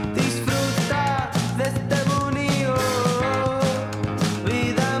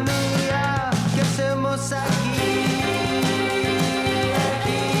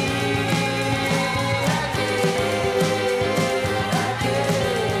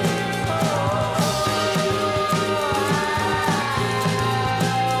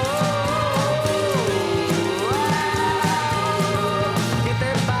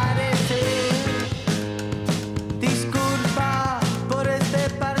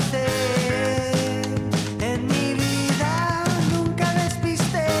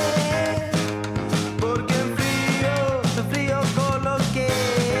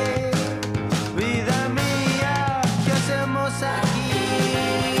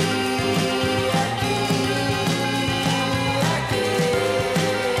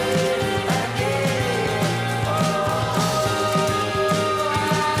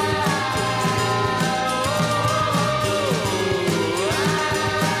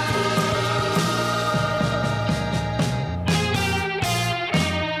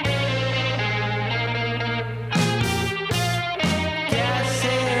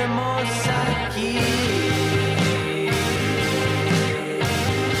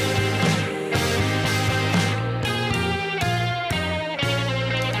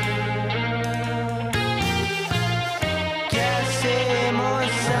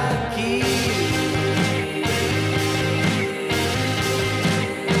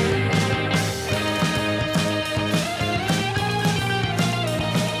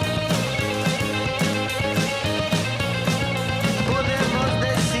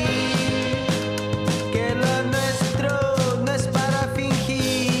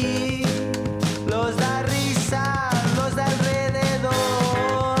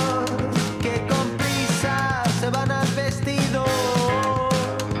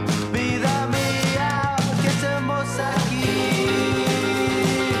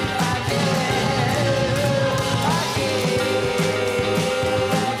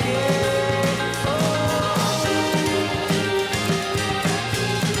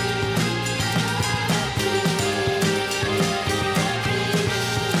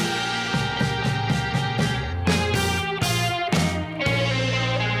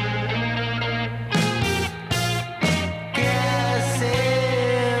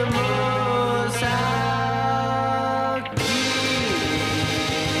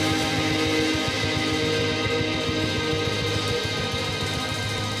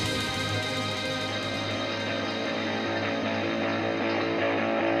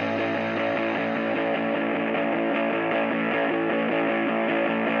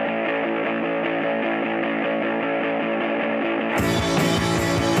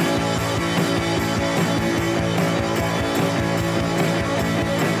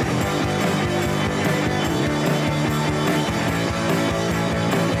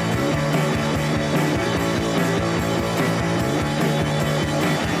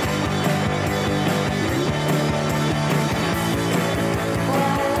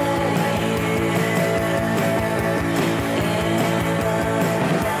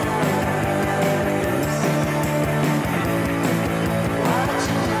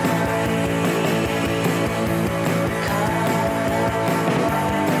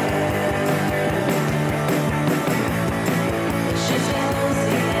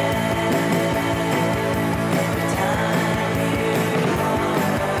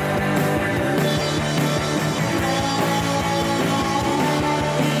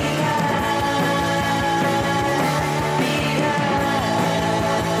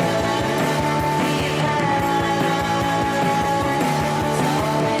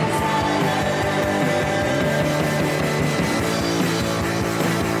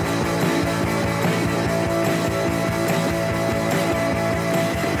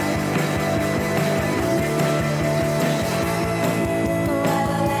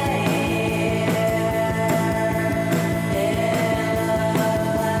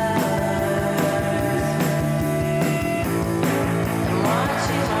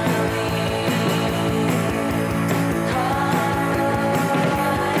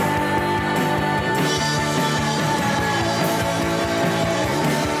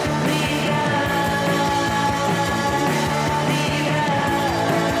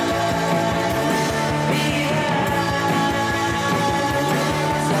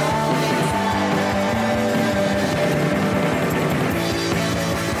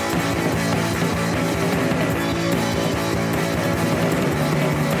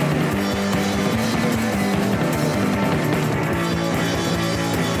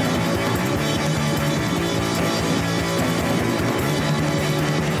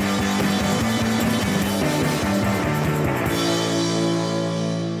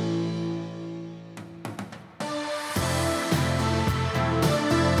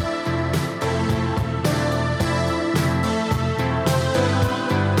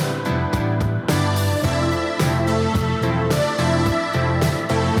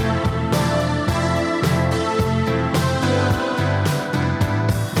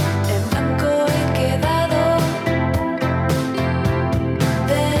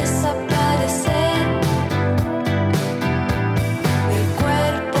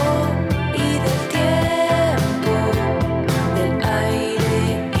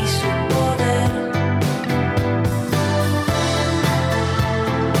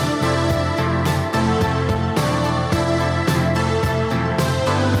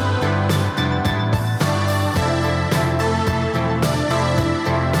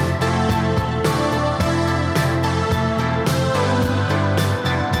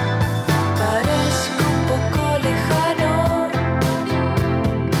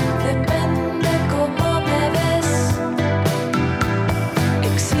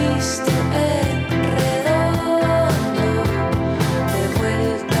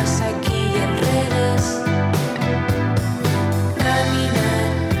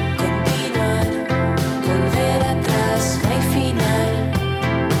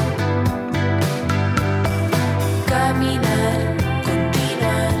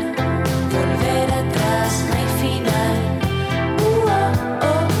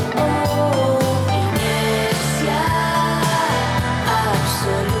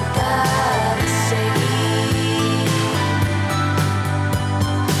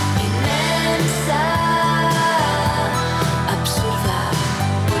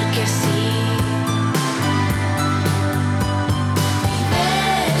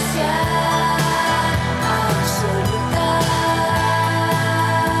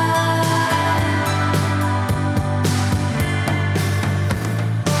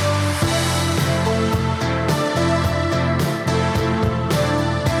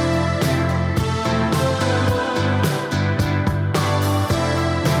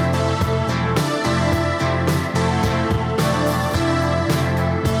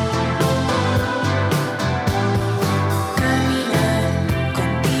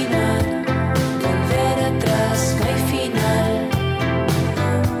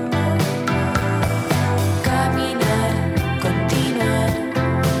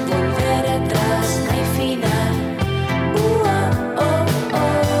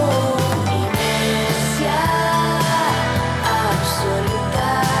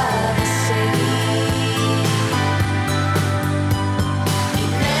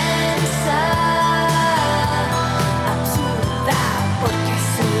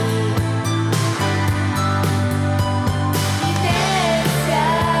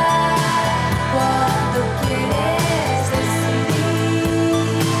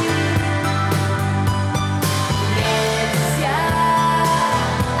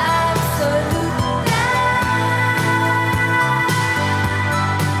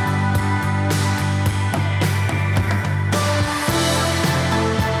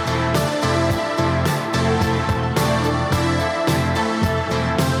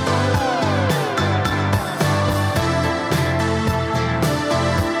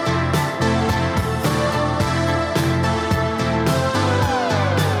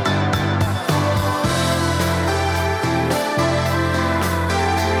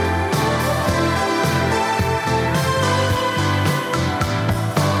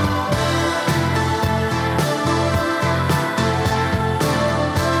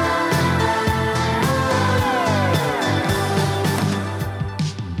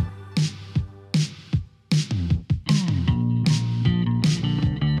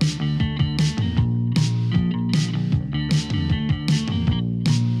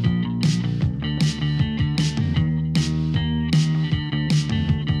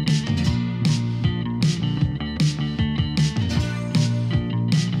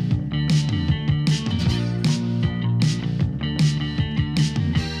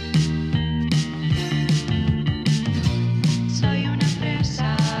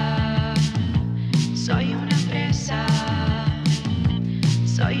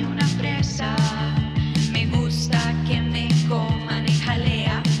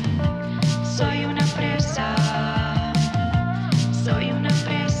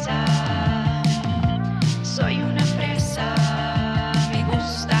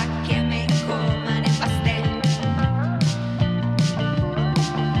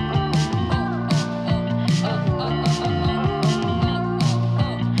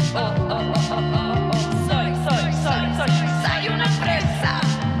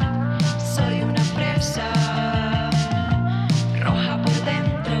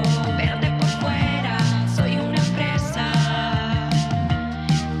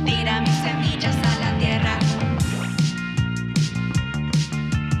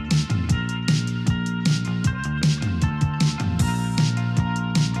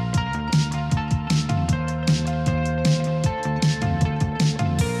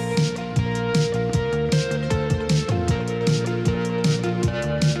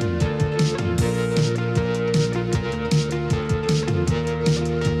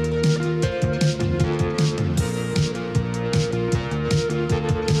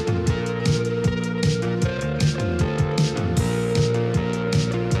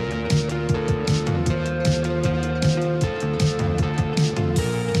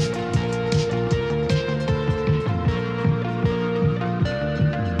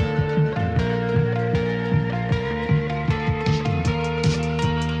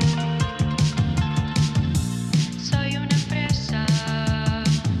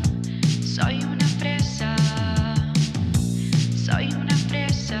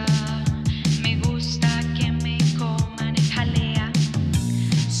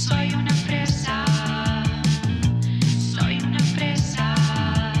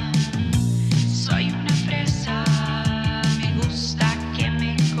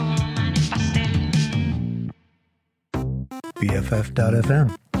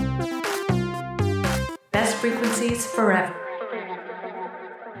 BFF.fm. Best frequencies forever.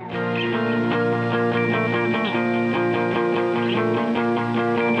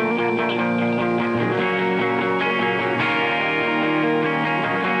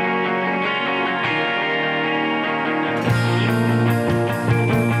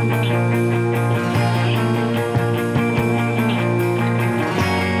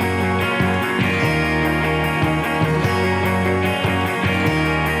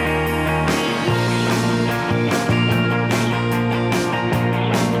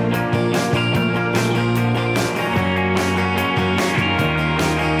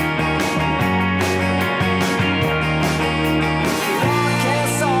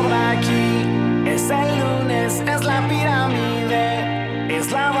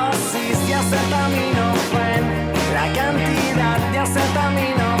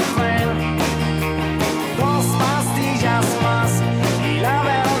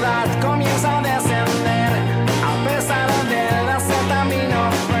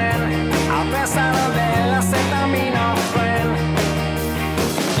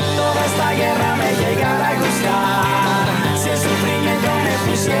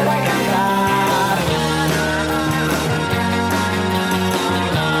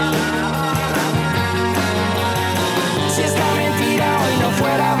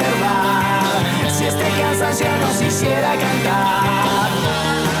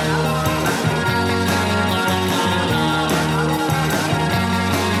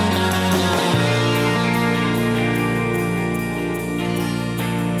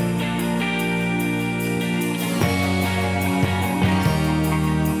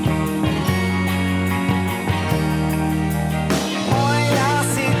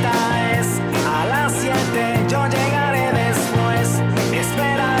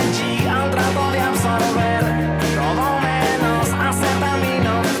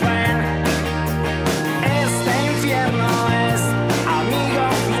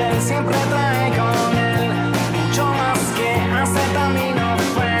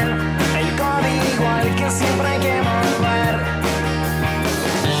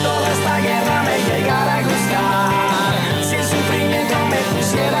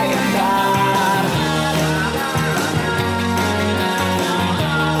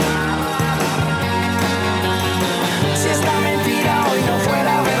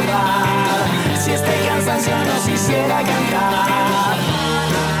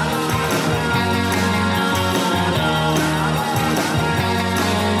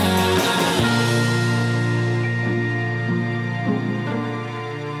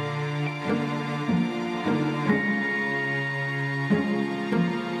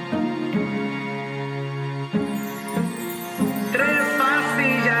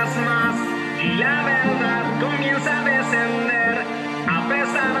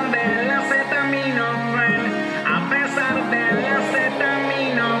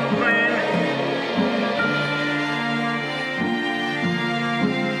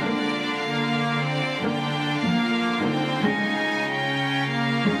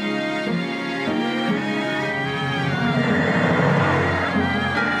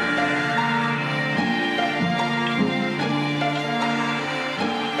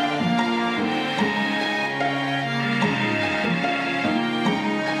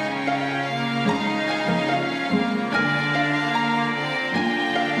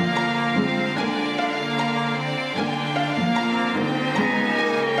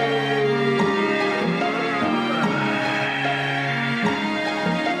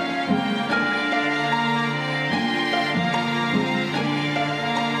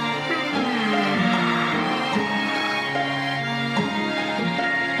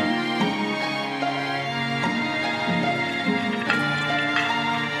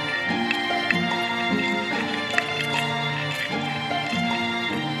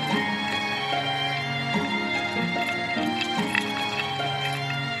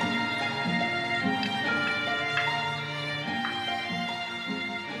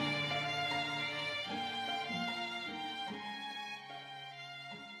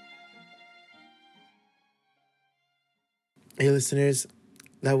 Hey listeners,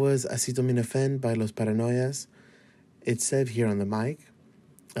 that was Así Domina Fen by Los Paranoias. It said here on the mic.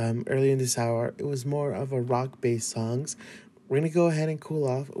 Earlier in this hour, it was more of a rock-based songs. We're going to go ahead and cool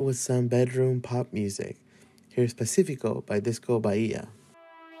off with some bedroom pop music. Here's Pacifico by Disco Bahia.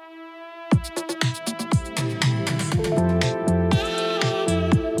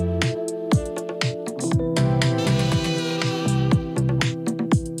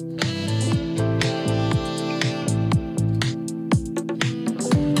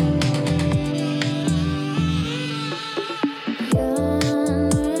 Yo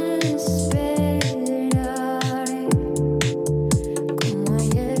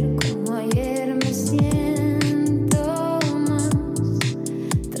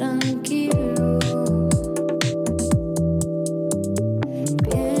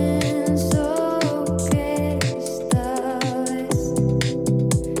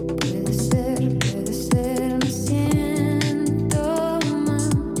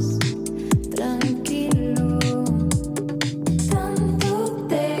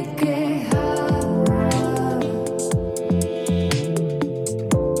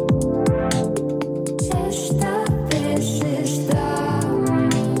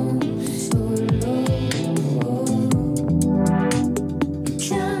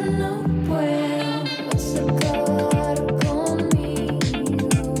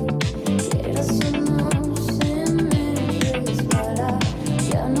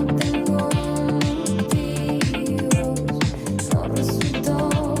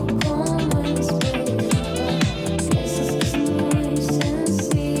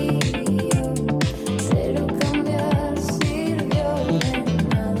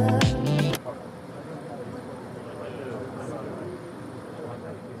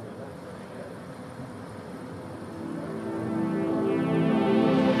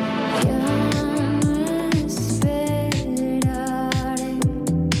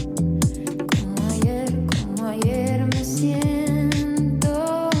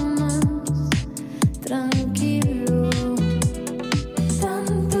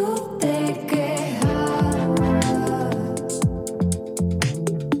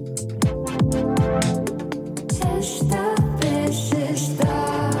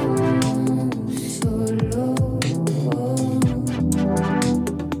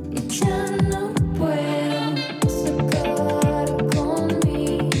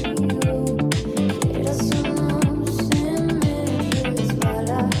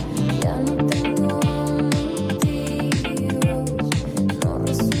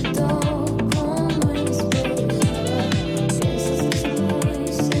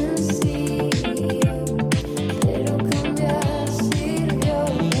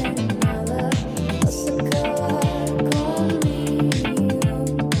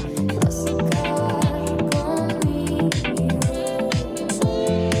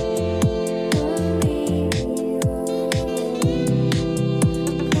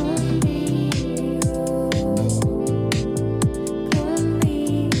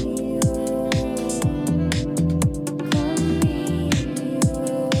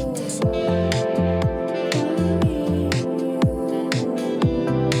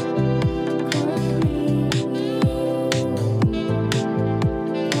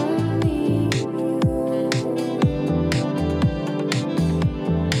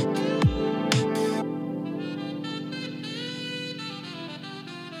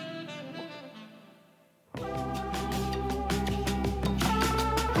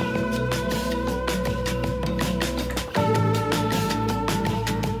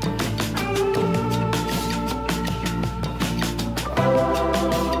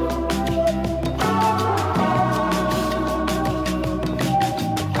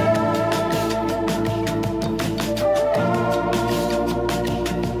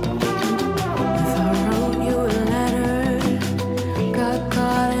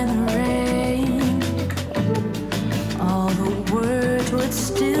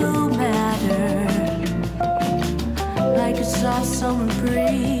hot summer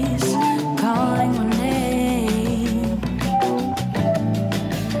breeze calling my name.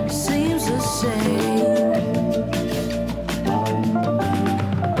 Seems the same.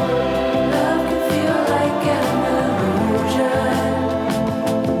 Love can feel like an illusion,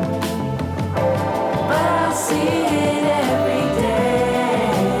 but I see it every day.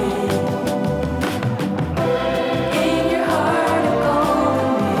 In your heart, a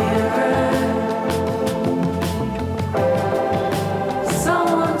golden mirror,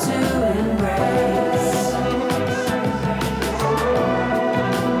 someone to embrace.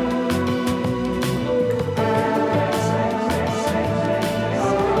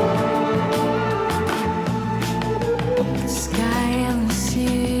 The sky and the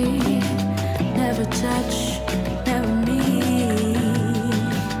sea never touch, never meet.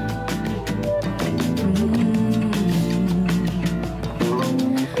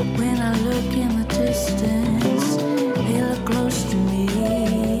 When I look in the distance, they look close to me,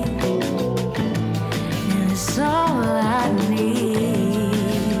 and it's all I need.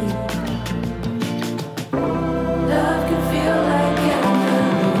 Love can feel like an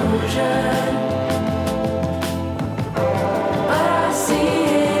illusion, but I see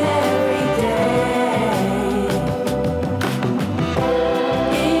it every day.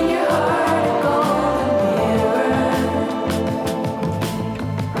 In your heart, a golden mirror,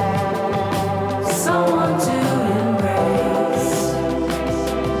 someone to embrace.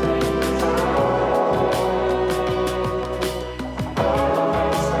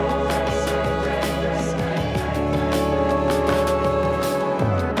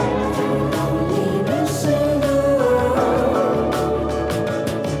 Loneliness in the world,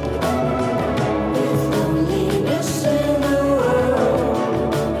 with loneliness in the world,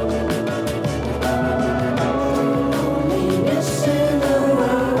 loneliness in the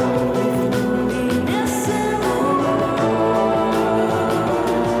world, with loneliness in the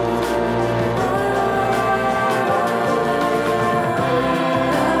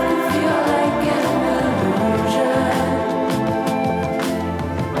Love can feel like an illusion,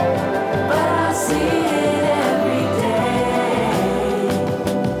 but I see it every day.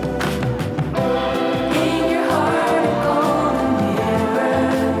 In your heart, a golden mirror,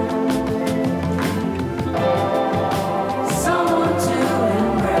 someone to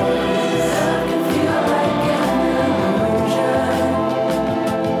embrace. Love can feel like an illusion,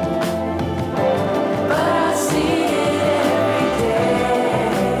 but I see it every day.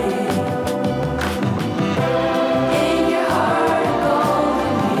 In your heart, a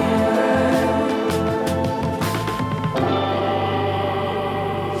golden mirror,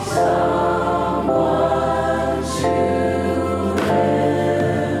 someone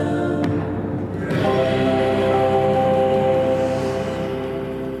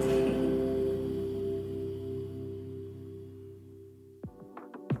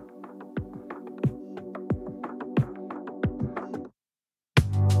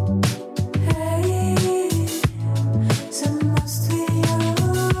somos tú y yo.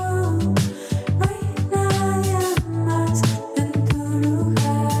 No hay nadie más en tu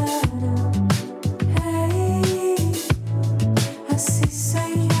lugar. Así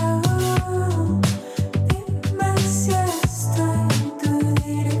soy yo. Dime si estoy en tu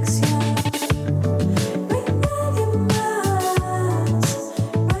dirección. No hay nadie más,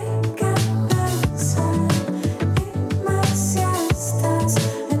 no hay que pensar. Dime si estás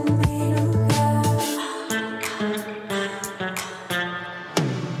en mi lugar.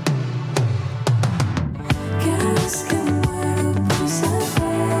 ¿Quieres que muero por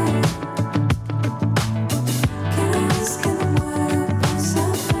saber? ¿Quieres que muero por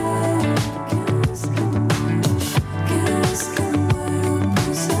saber? ¿Quieres que muero? ¿Quieres que muero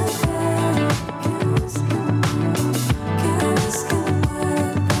por saber? ¿Quieres que muero? ¿Quieres que muero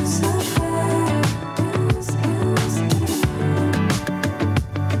por saber? ¿Quieres que muero?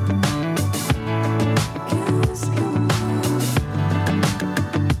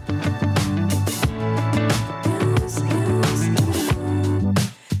 ¿Quieres que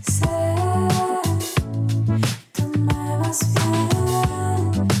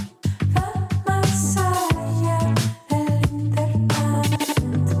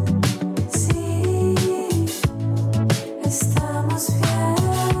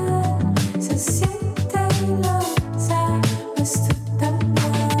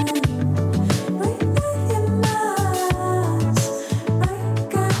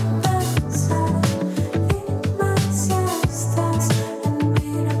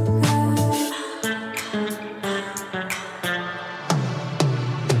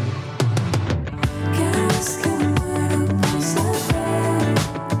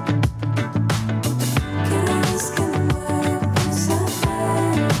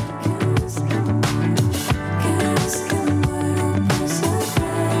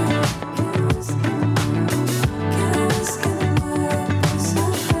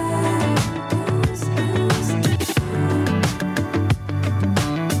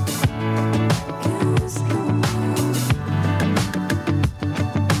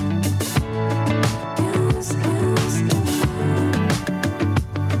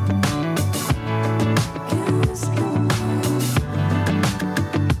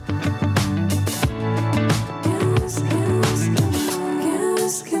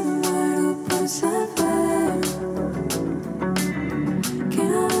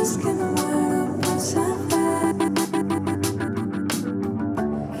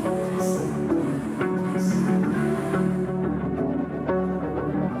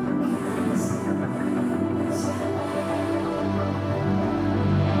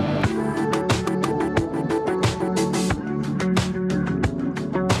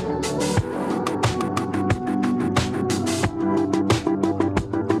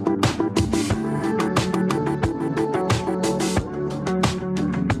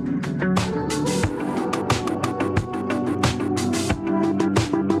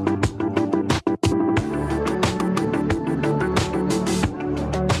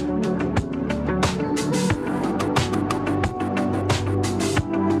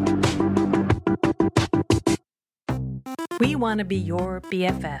We want to be your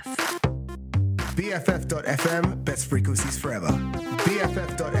BFF. BFF.FM, best frequencies forever.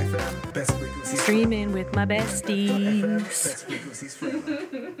 BFF.FM, best frequencies forever. Streaming with my besties. Best frequencies forever.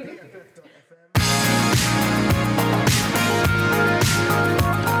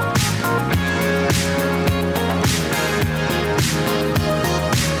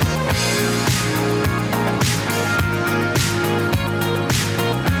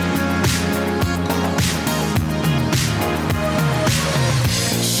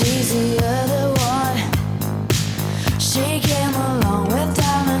 She's the other one. She came along with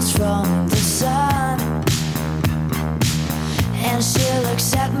diamonds from the sun. And she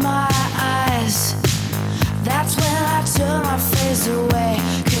looks at my eyes. That's when I turn my face away.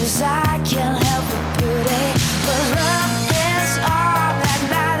 'Cause I can't help but pity. But love is all that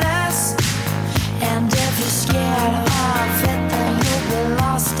matters. And if you're scared of it, then you'll be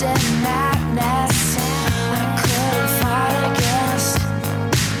lost in madness. I couldn't fight against.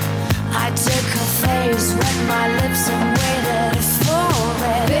 I took her face, wet my lips and waited for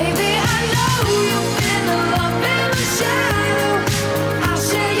it. Baby, I know you've been alone in the shadow. I'll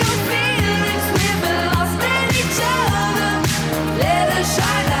share your feelings, we've been lost in each other. Let us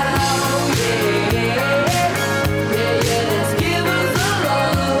shine out, yeah, yeah, yeah. Let's give us the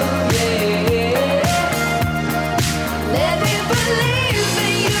love, yeah. Let me believe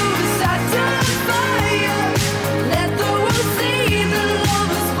in you, start to fire. Let the world see the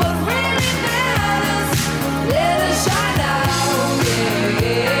love is what really matters. Let us shine out, yeah,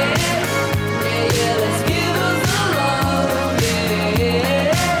 yeah, yeah. Let's give us the love,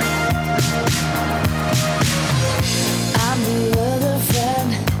 yeah. I'm the other friend.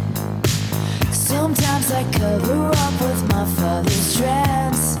 Sometimes I cover up with my father's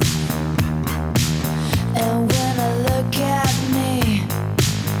trends. And when I look at me,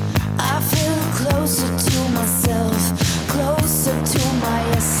 I feel closer to myself, closer to my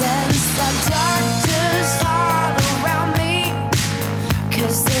essence. The doctors all around me,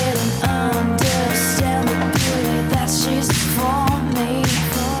 'cause they don't understand the beauty that she's for me.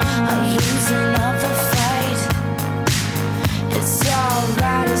 I'm losing another fight. It's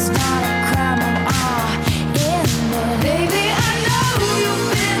alright, it's not a crime, I'm all in it. Baby, I know you've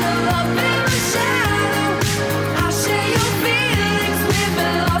been alone in the shadow. I'll share your feelings, we've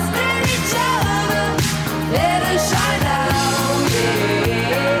been lost in each other. Let us shine out, yeah,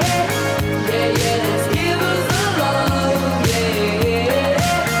 yeah, yeah. Let's give us the love, yeah.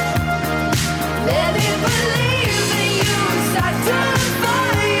 Let me believe in you, start to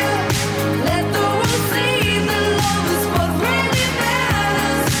fire. Let the world see the love is what really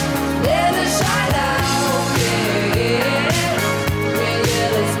matters. Let us shine out, yeah, yeah, yeah.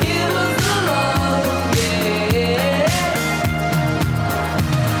 Let's give us the love, yeah.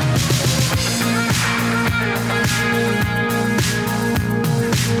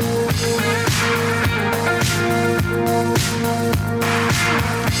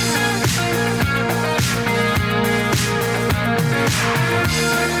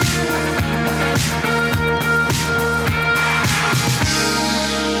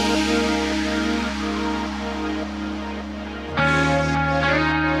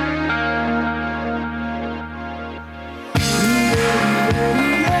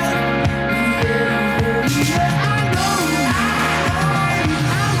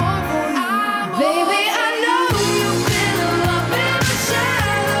 Baby, I know you've been alone in the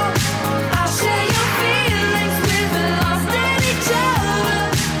shadow. I'll share your feelings, we've been lost in each other.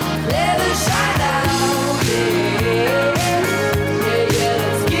 Let us shine out, yeah, yeah, yeah.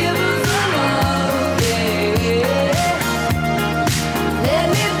 Let's give us the love, yeah. Let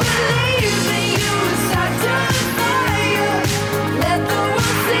me believe in you, start to fire. Let the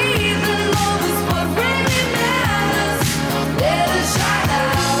world see the love is what really matters. Let us shine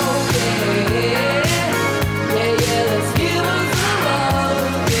out, yeah, yeah, yeah. Let's give us the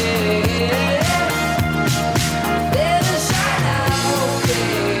love, yeah. Let us shine out,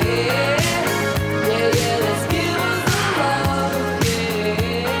 yeah, yeah, yeah. Let's give us the love, yeah.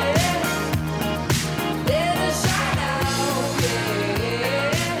 Let us shine out, yeah,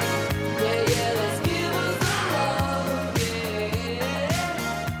 yeah, yeah. Let's give us the love, yeah.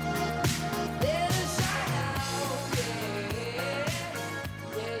 Let us shine out, yeah,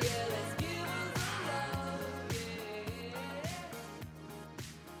 yeah, yeah. Let's give us the love,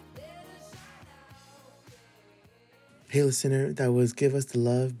 Hey listener, that was Give Us the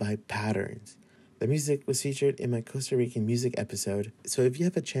Love by Patterns. The music was featured in my Costa Rican music episode, so if you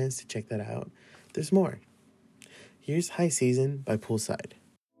have a chance to check that out, there's more. Here's High Season by Poolside.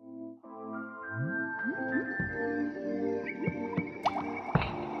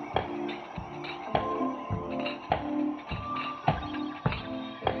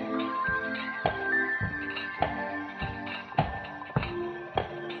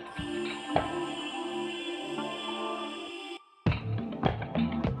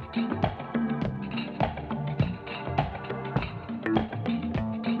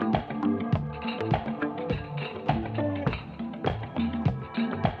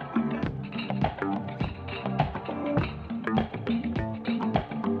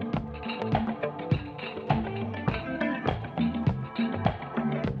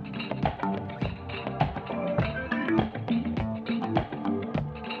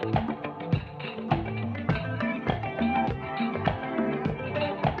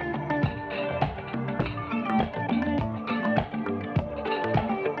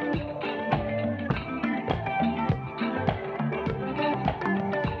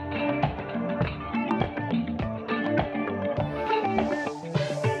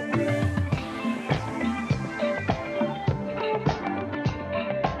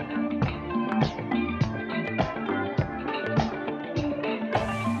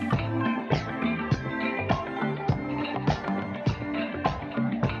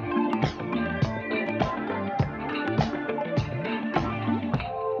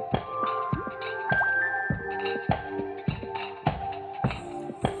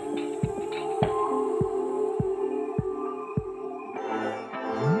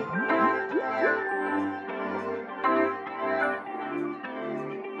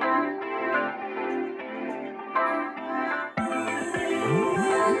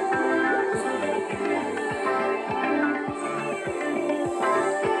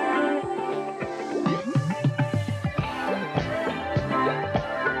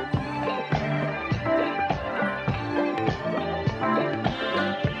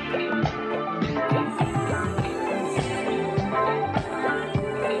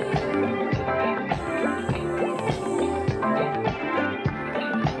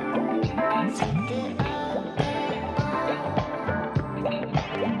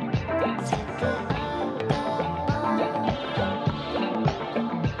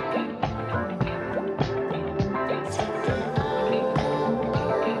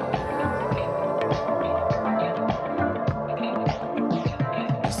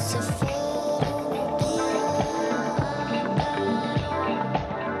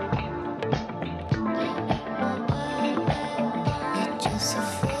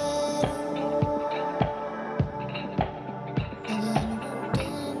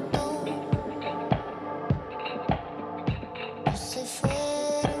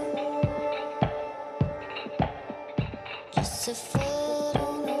 se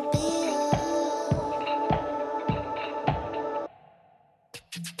fueron el día.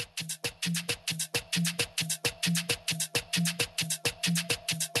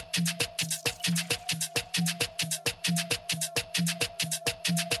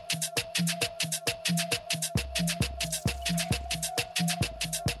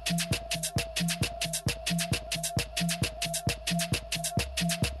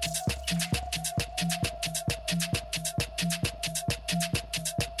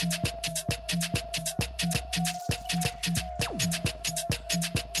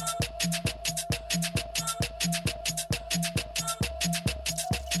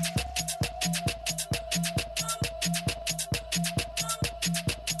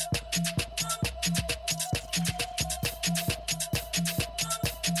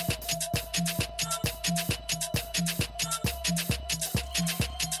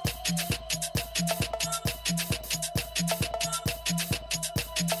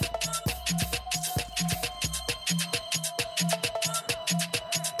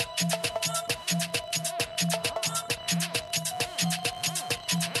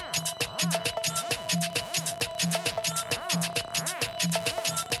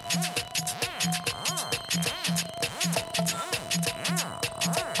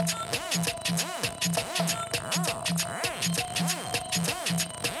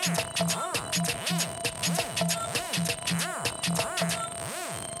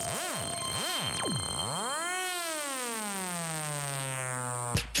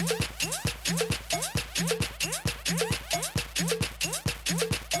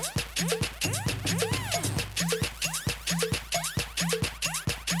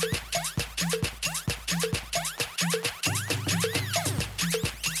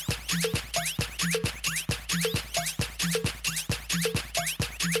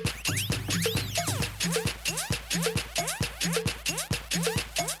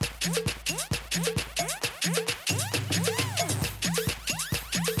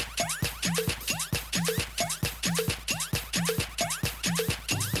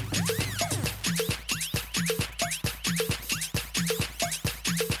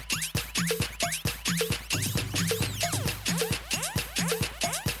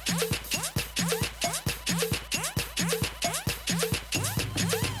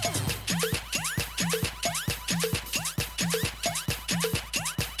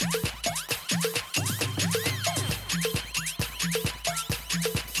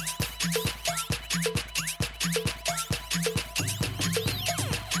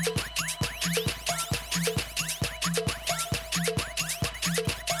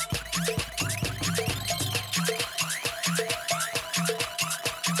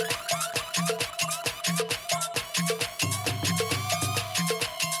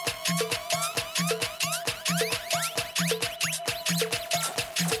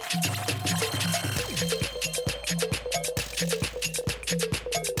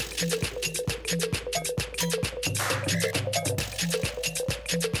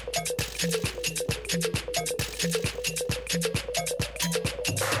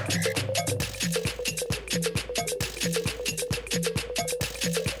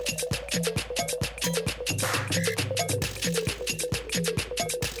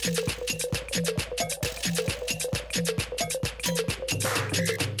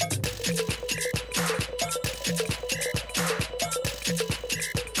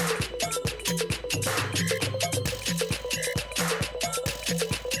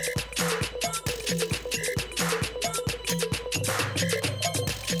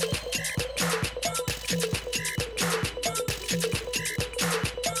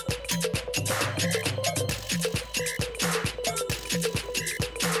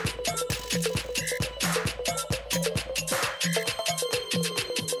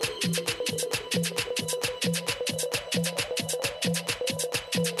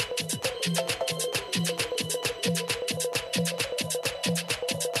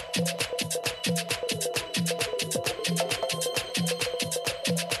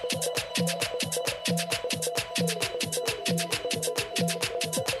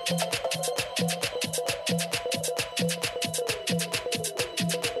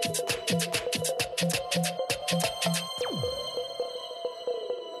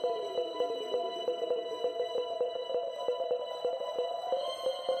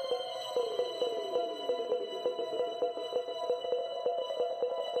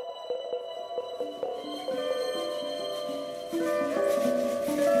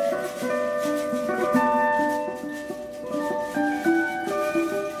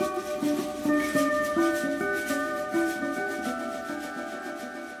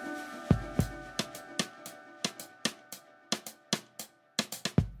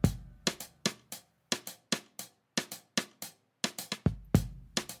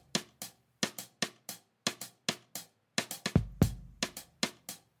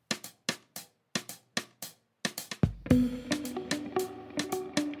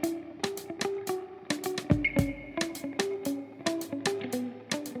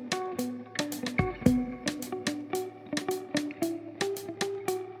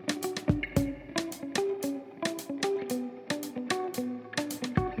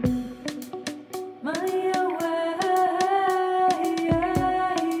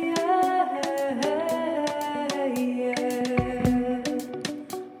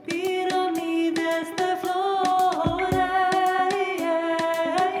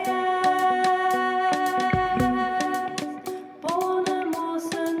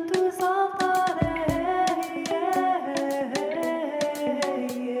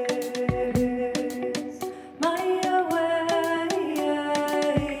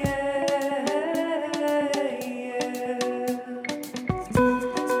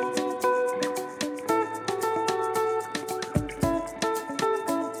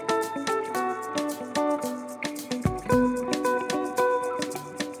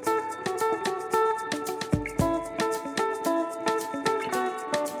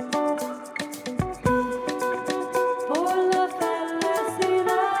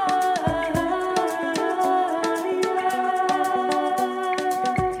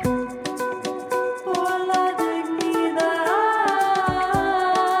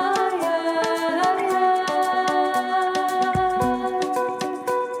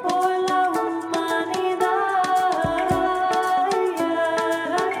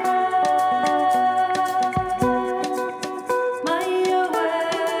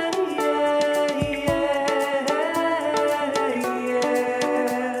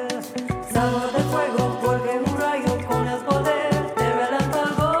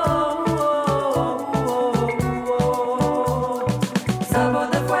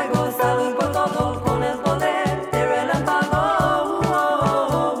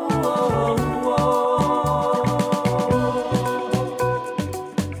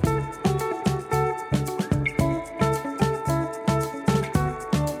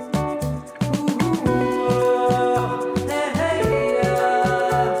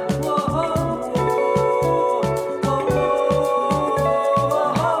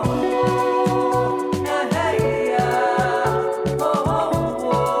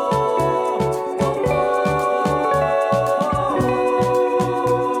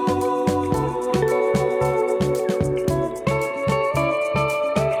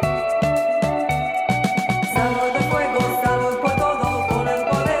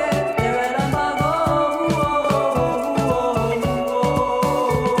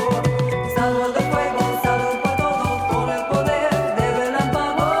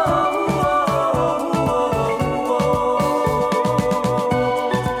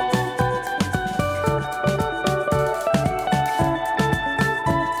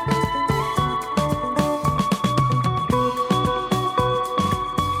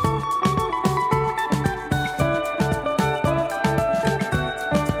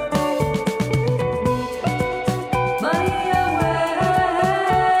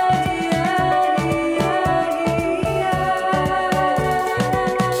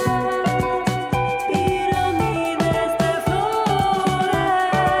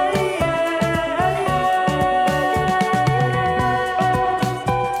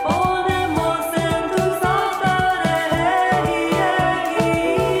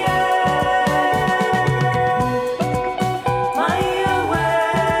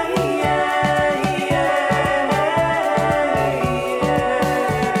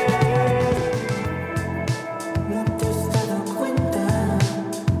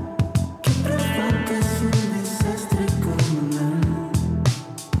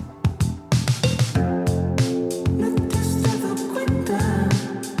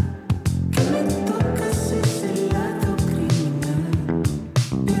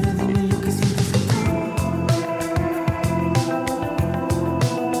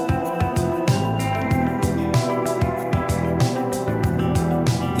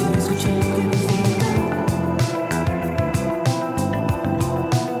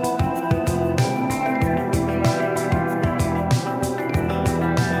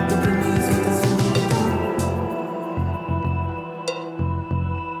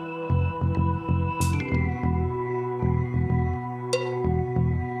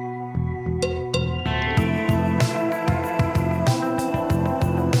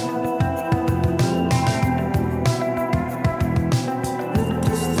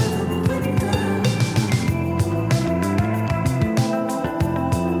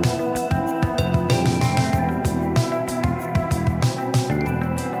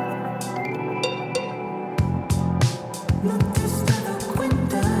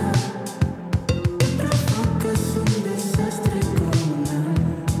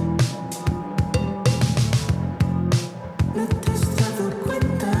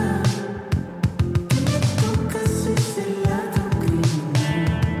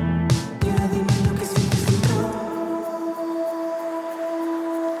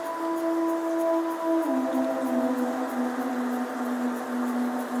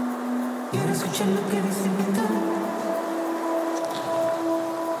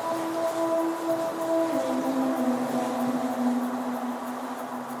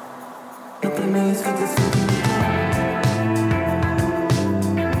 que me disfrutes.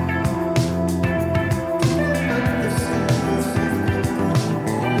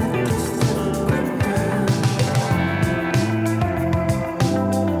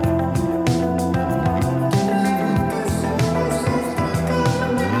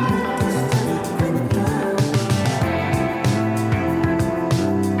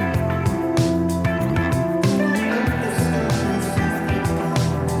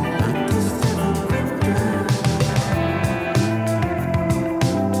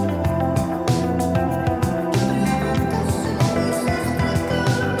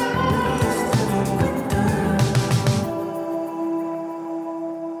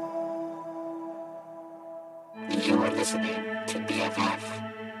 You are listening to BFF.FM.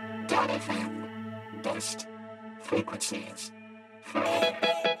 Best frequencies.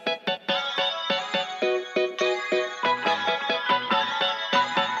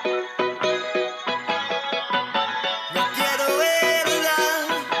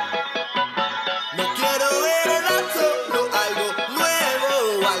 No quiero verla, solo algo nuevo,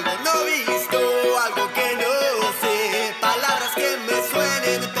 algo no visto, algo que no sé, palabras que me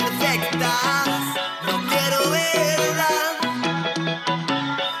suenen perfectas. No quiero verla,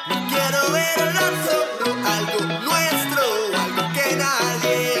 solo algo nuestro, algo que nadie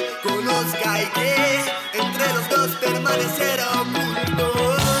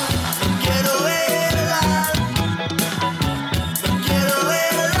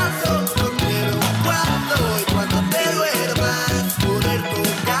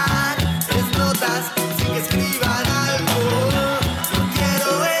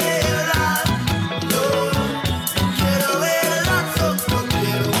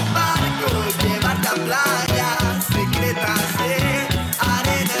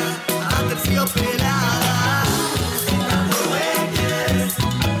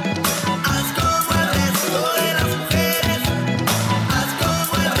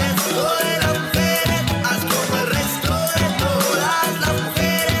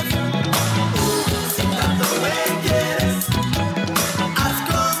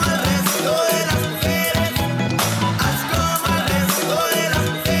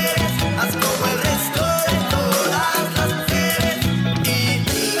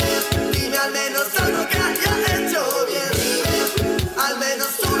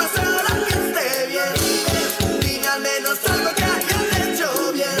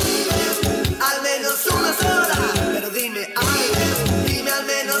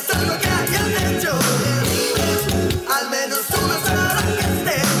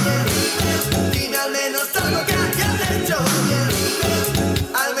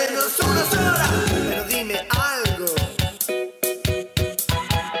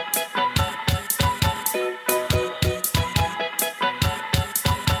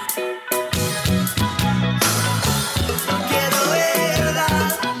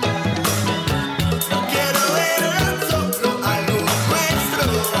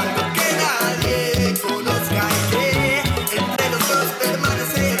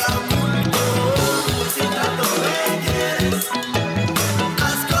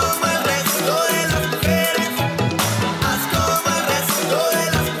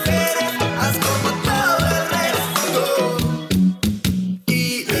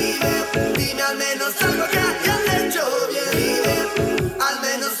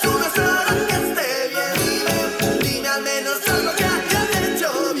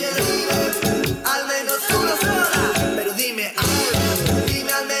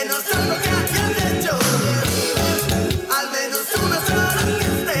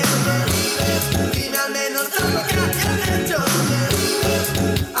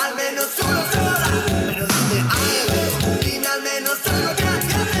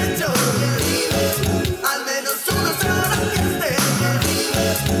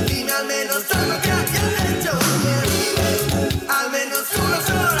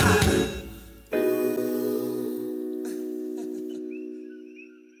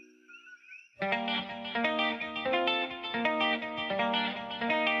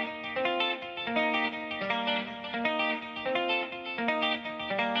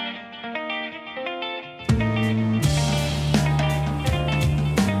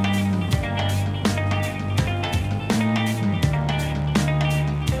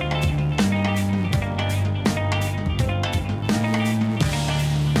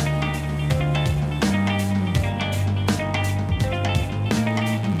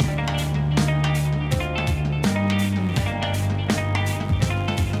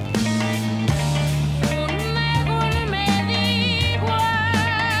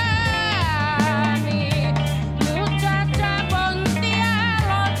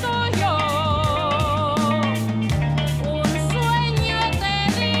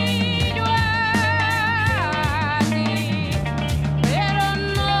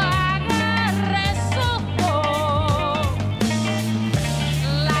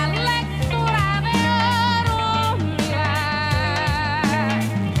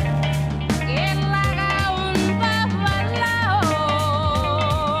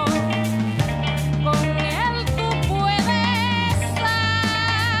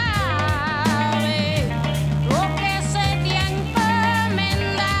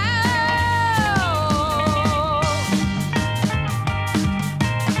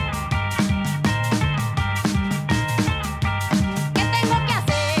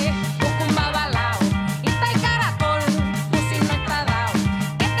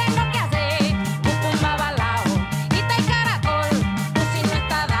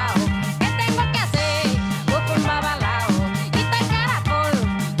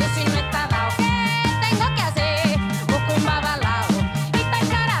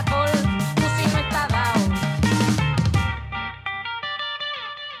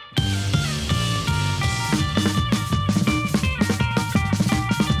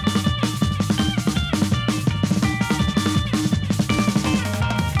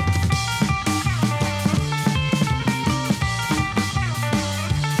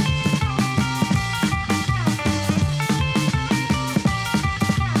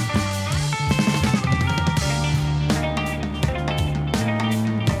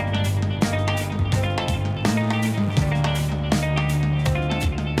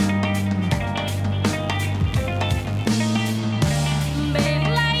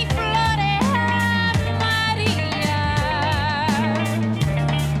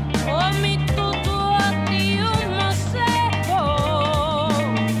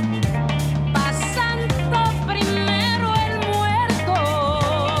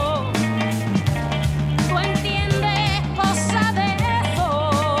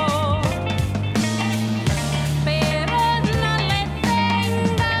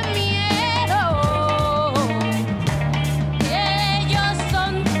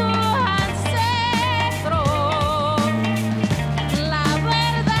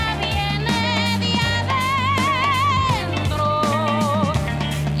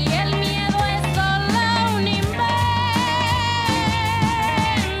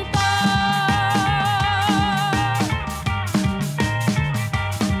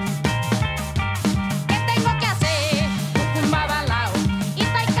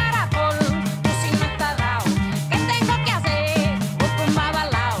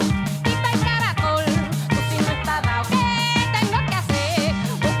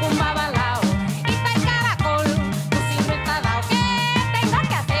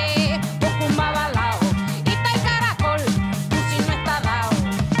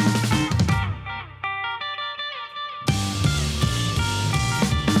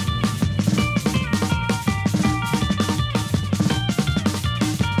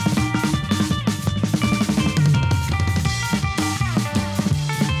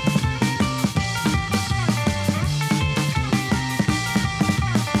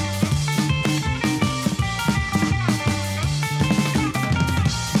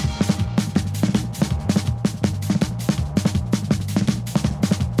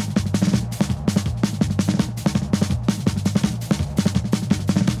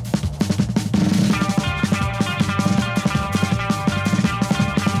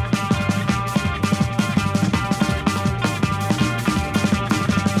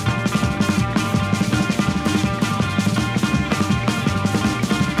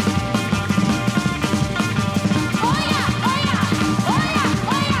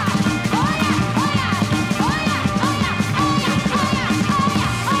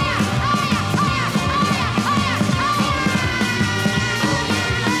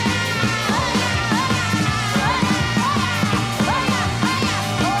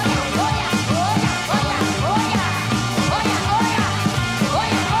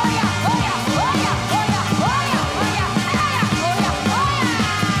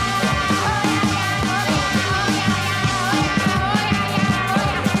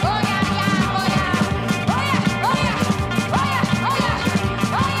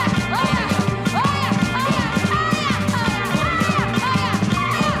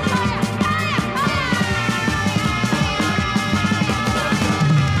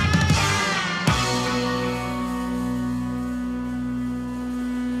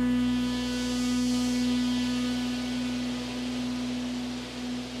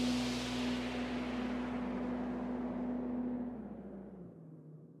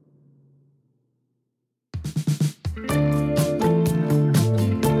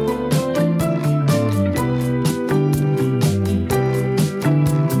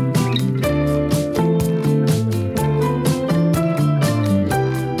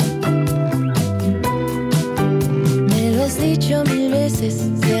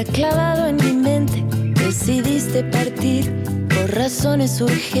veces se ha clavado en mi mente. Decidiste partir por razones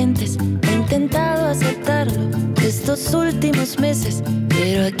urgentes. He intentado aceptarlo estos últimos meses,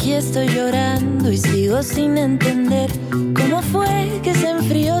 pero aquí estoy llorando y sigo sin entender cómo fue que se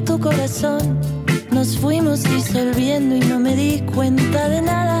enfrió tu corazón. Nos fuimos disolviendo y no me di cuenta de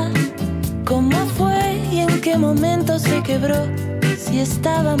nada. ¿Cómo fue y en qué momento se quebró? Si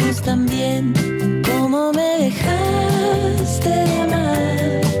estábamos tan bien, ¿cómo me dejaste de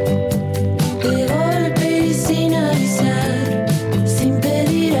amar? De golpe y sin avisar, sin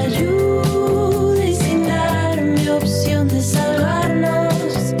pedir ayuda y sin darme opción de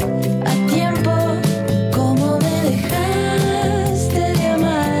salvarnos a tiempo. ¿Cómo me dejaste de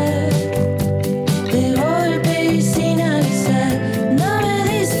amar? De golpe y sin avisar, no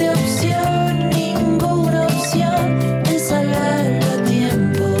me diste opción, ninguna opción de salvarlo a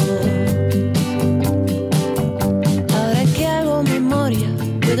tiempo. Ahora que hago memoria,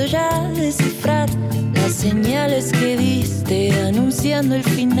 puedo ya descifrar las señales que diste anunciando el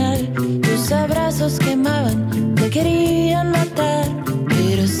final. Tus abrazos quemaban, me querían matar,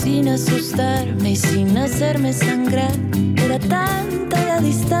 pero sin asustarme y sin hacerme sangrar. Era tanta la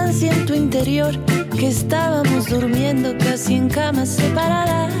distancia en tu interior que estábamos durmiendo casi en camas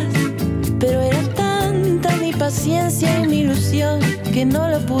separadas. Pero era tanta mi paciencia y mi ilusión que no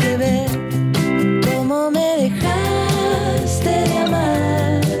lo pude ver. ¿Cómo me dejaste de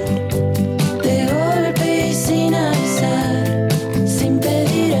amar? De golpe y sin avisar, sin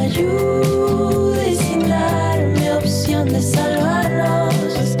pedir ayuda y sin darme opción de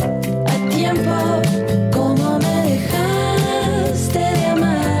salvarnos a tiempo. ¿Cómo me dejaste de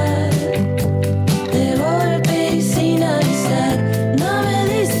amar? De golpe y sin avisar, no me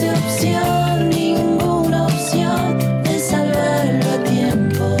diste opción, ninguna opción de salvarlo a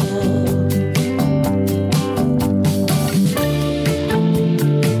tiempo.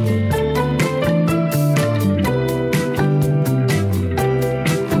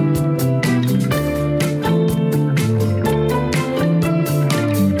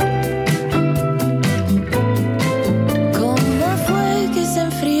 ¿Cómo fue que se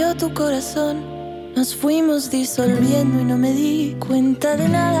enfrió tu corazón? Nos fuimos disolviendo y no me di cuenta de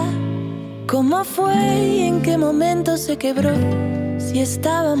nada. ¿Cómo fue y en qué momento se quebró? Si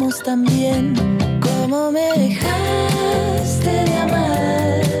estábamos tan bien, ¿cómo me dejaste de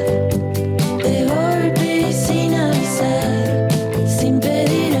amar? De golpe y sin avisar, sin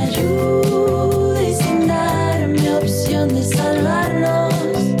pedir ayuda y sin darme opción de salvarnos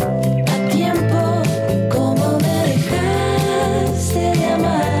a tiempo. ¿Cómo me dejaste de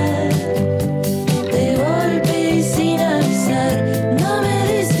amar? De golpe y sin avisar, no me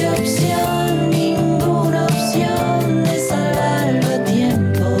diste opción, ninguna opción de salvarlo a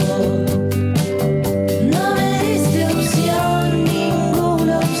tiempo. No me diste opción,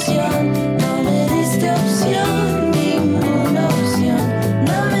 ninguna opción, no me diste opción, ninguna opción,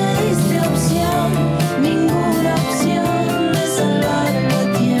 no me diste opción, ninguna opción de salvarlo a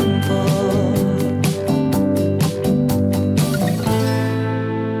tiempo.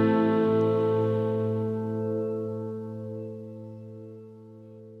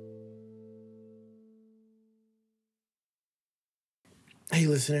 Hey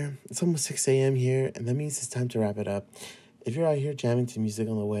listener, it's almost 6 a.m. here, and that means it's time to wrap it up. If you're out here jamming to music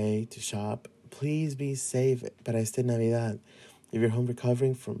on the way to shop, please be safe para esta Navidad. If you're home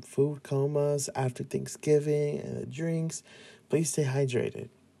recovering from food comas after Thanksgiving and the drinks, please stay hydrated.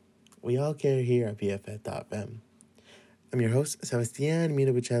 We all care here at BFF.FM. I'm your host, Sebastián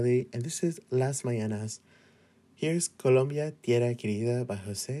Mina Buccelli, and this is Las Mañanas. Here's Colombia Tierra Querida by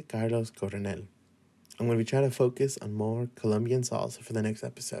José Carlos Coronel. I'm going to be trying to focus on more Colombian salsa for the next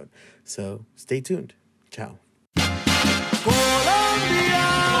episode, so stay tuned. Ciao.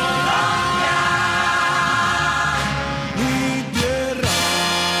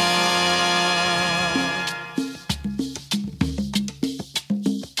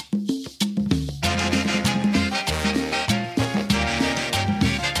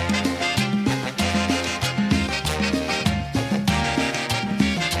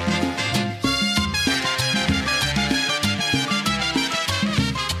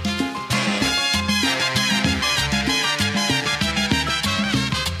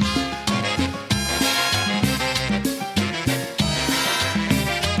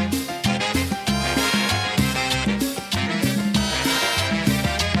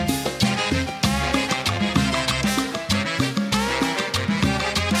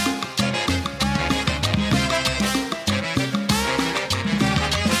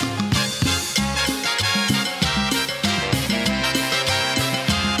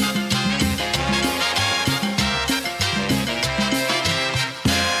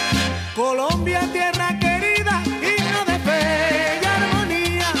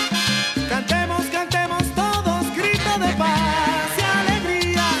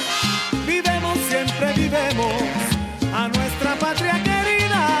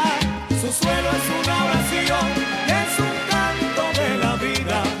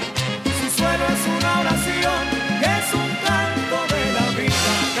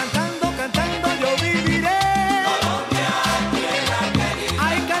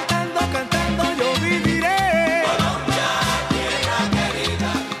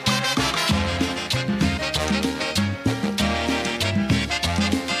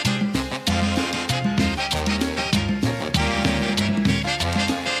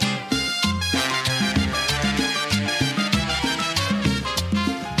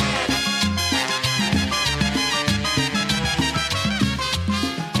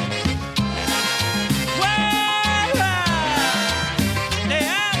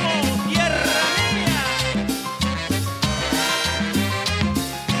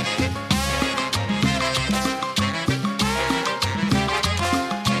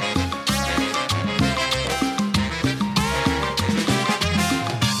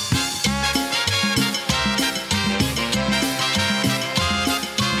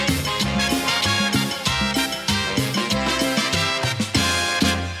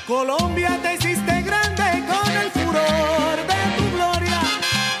 Colombia te hiciste grande.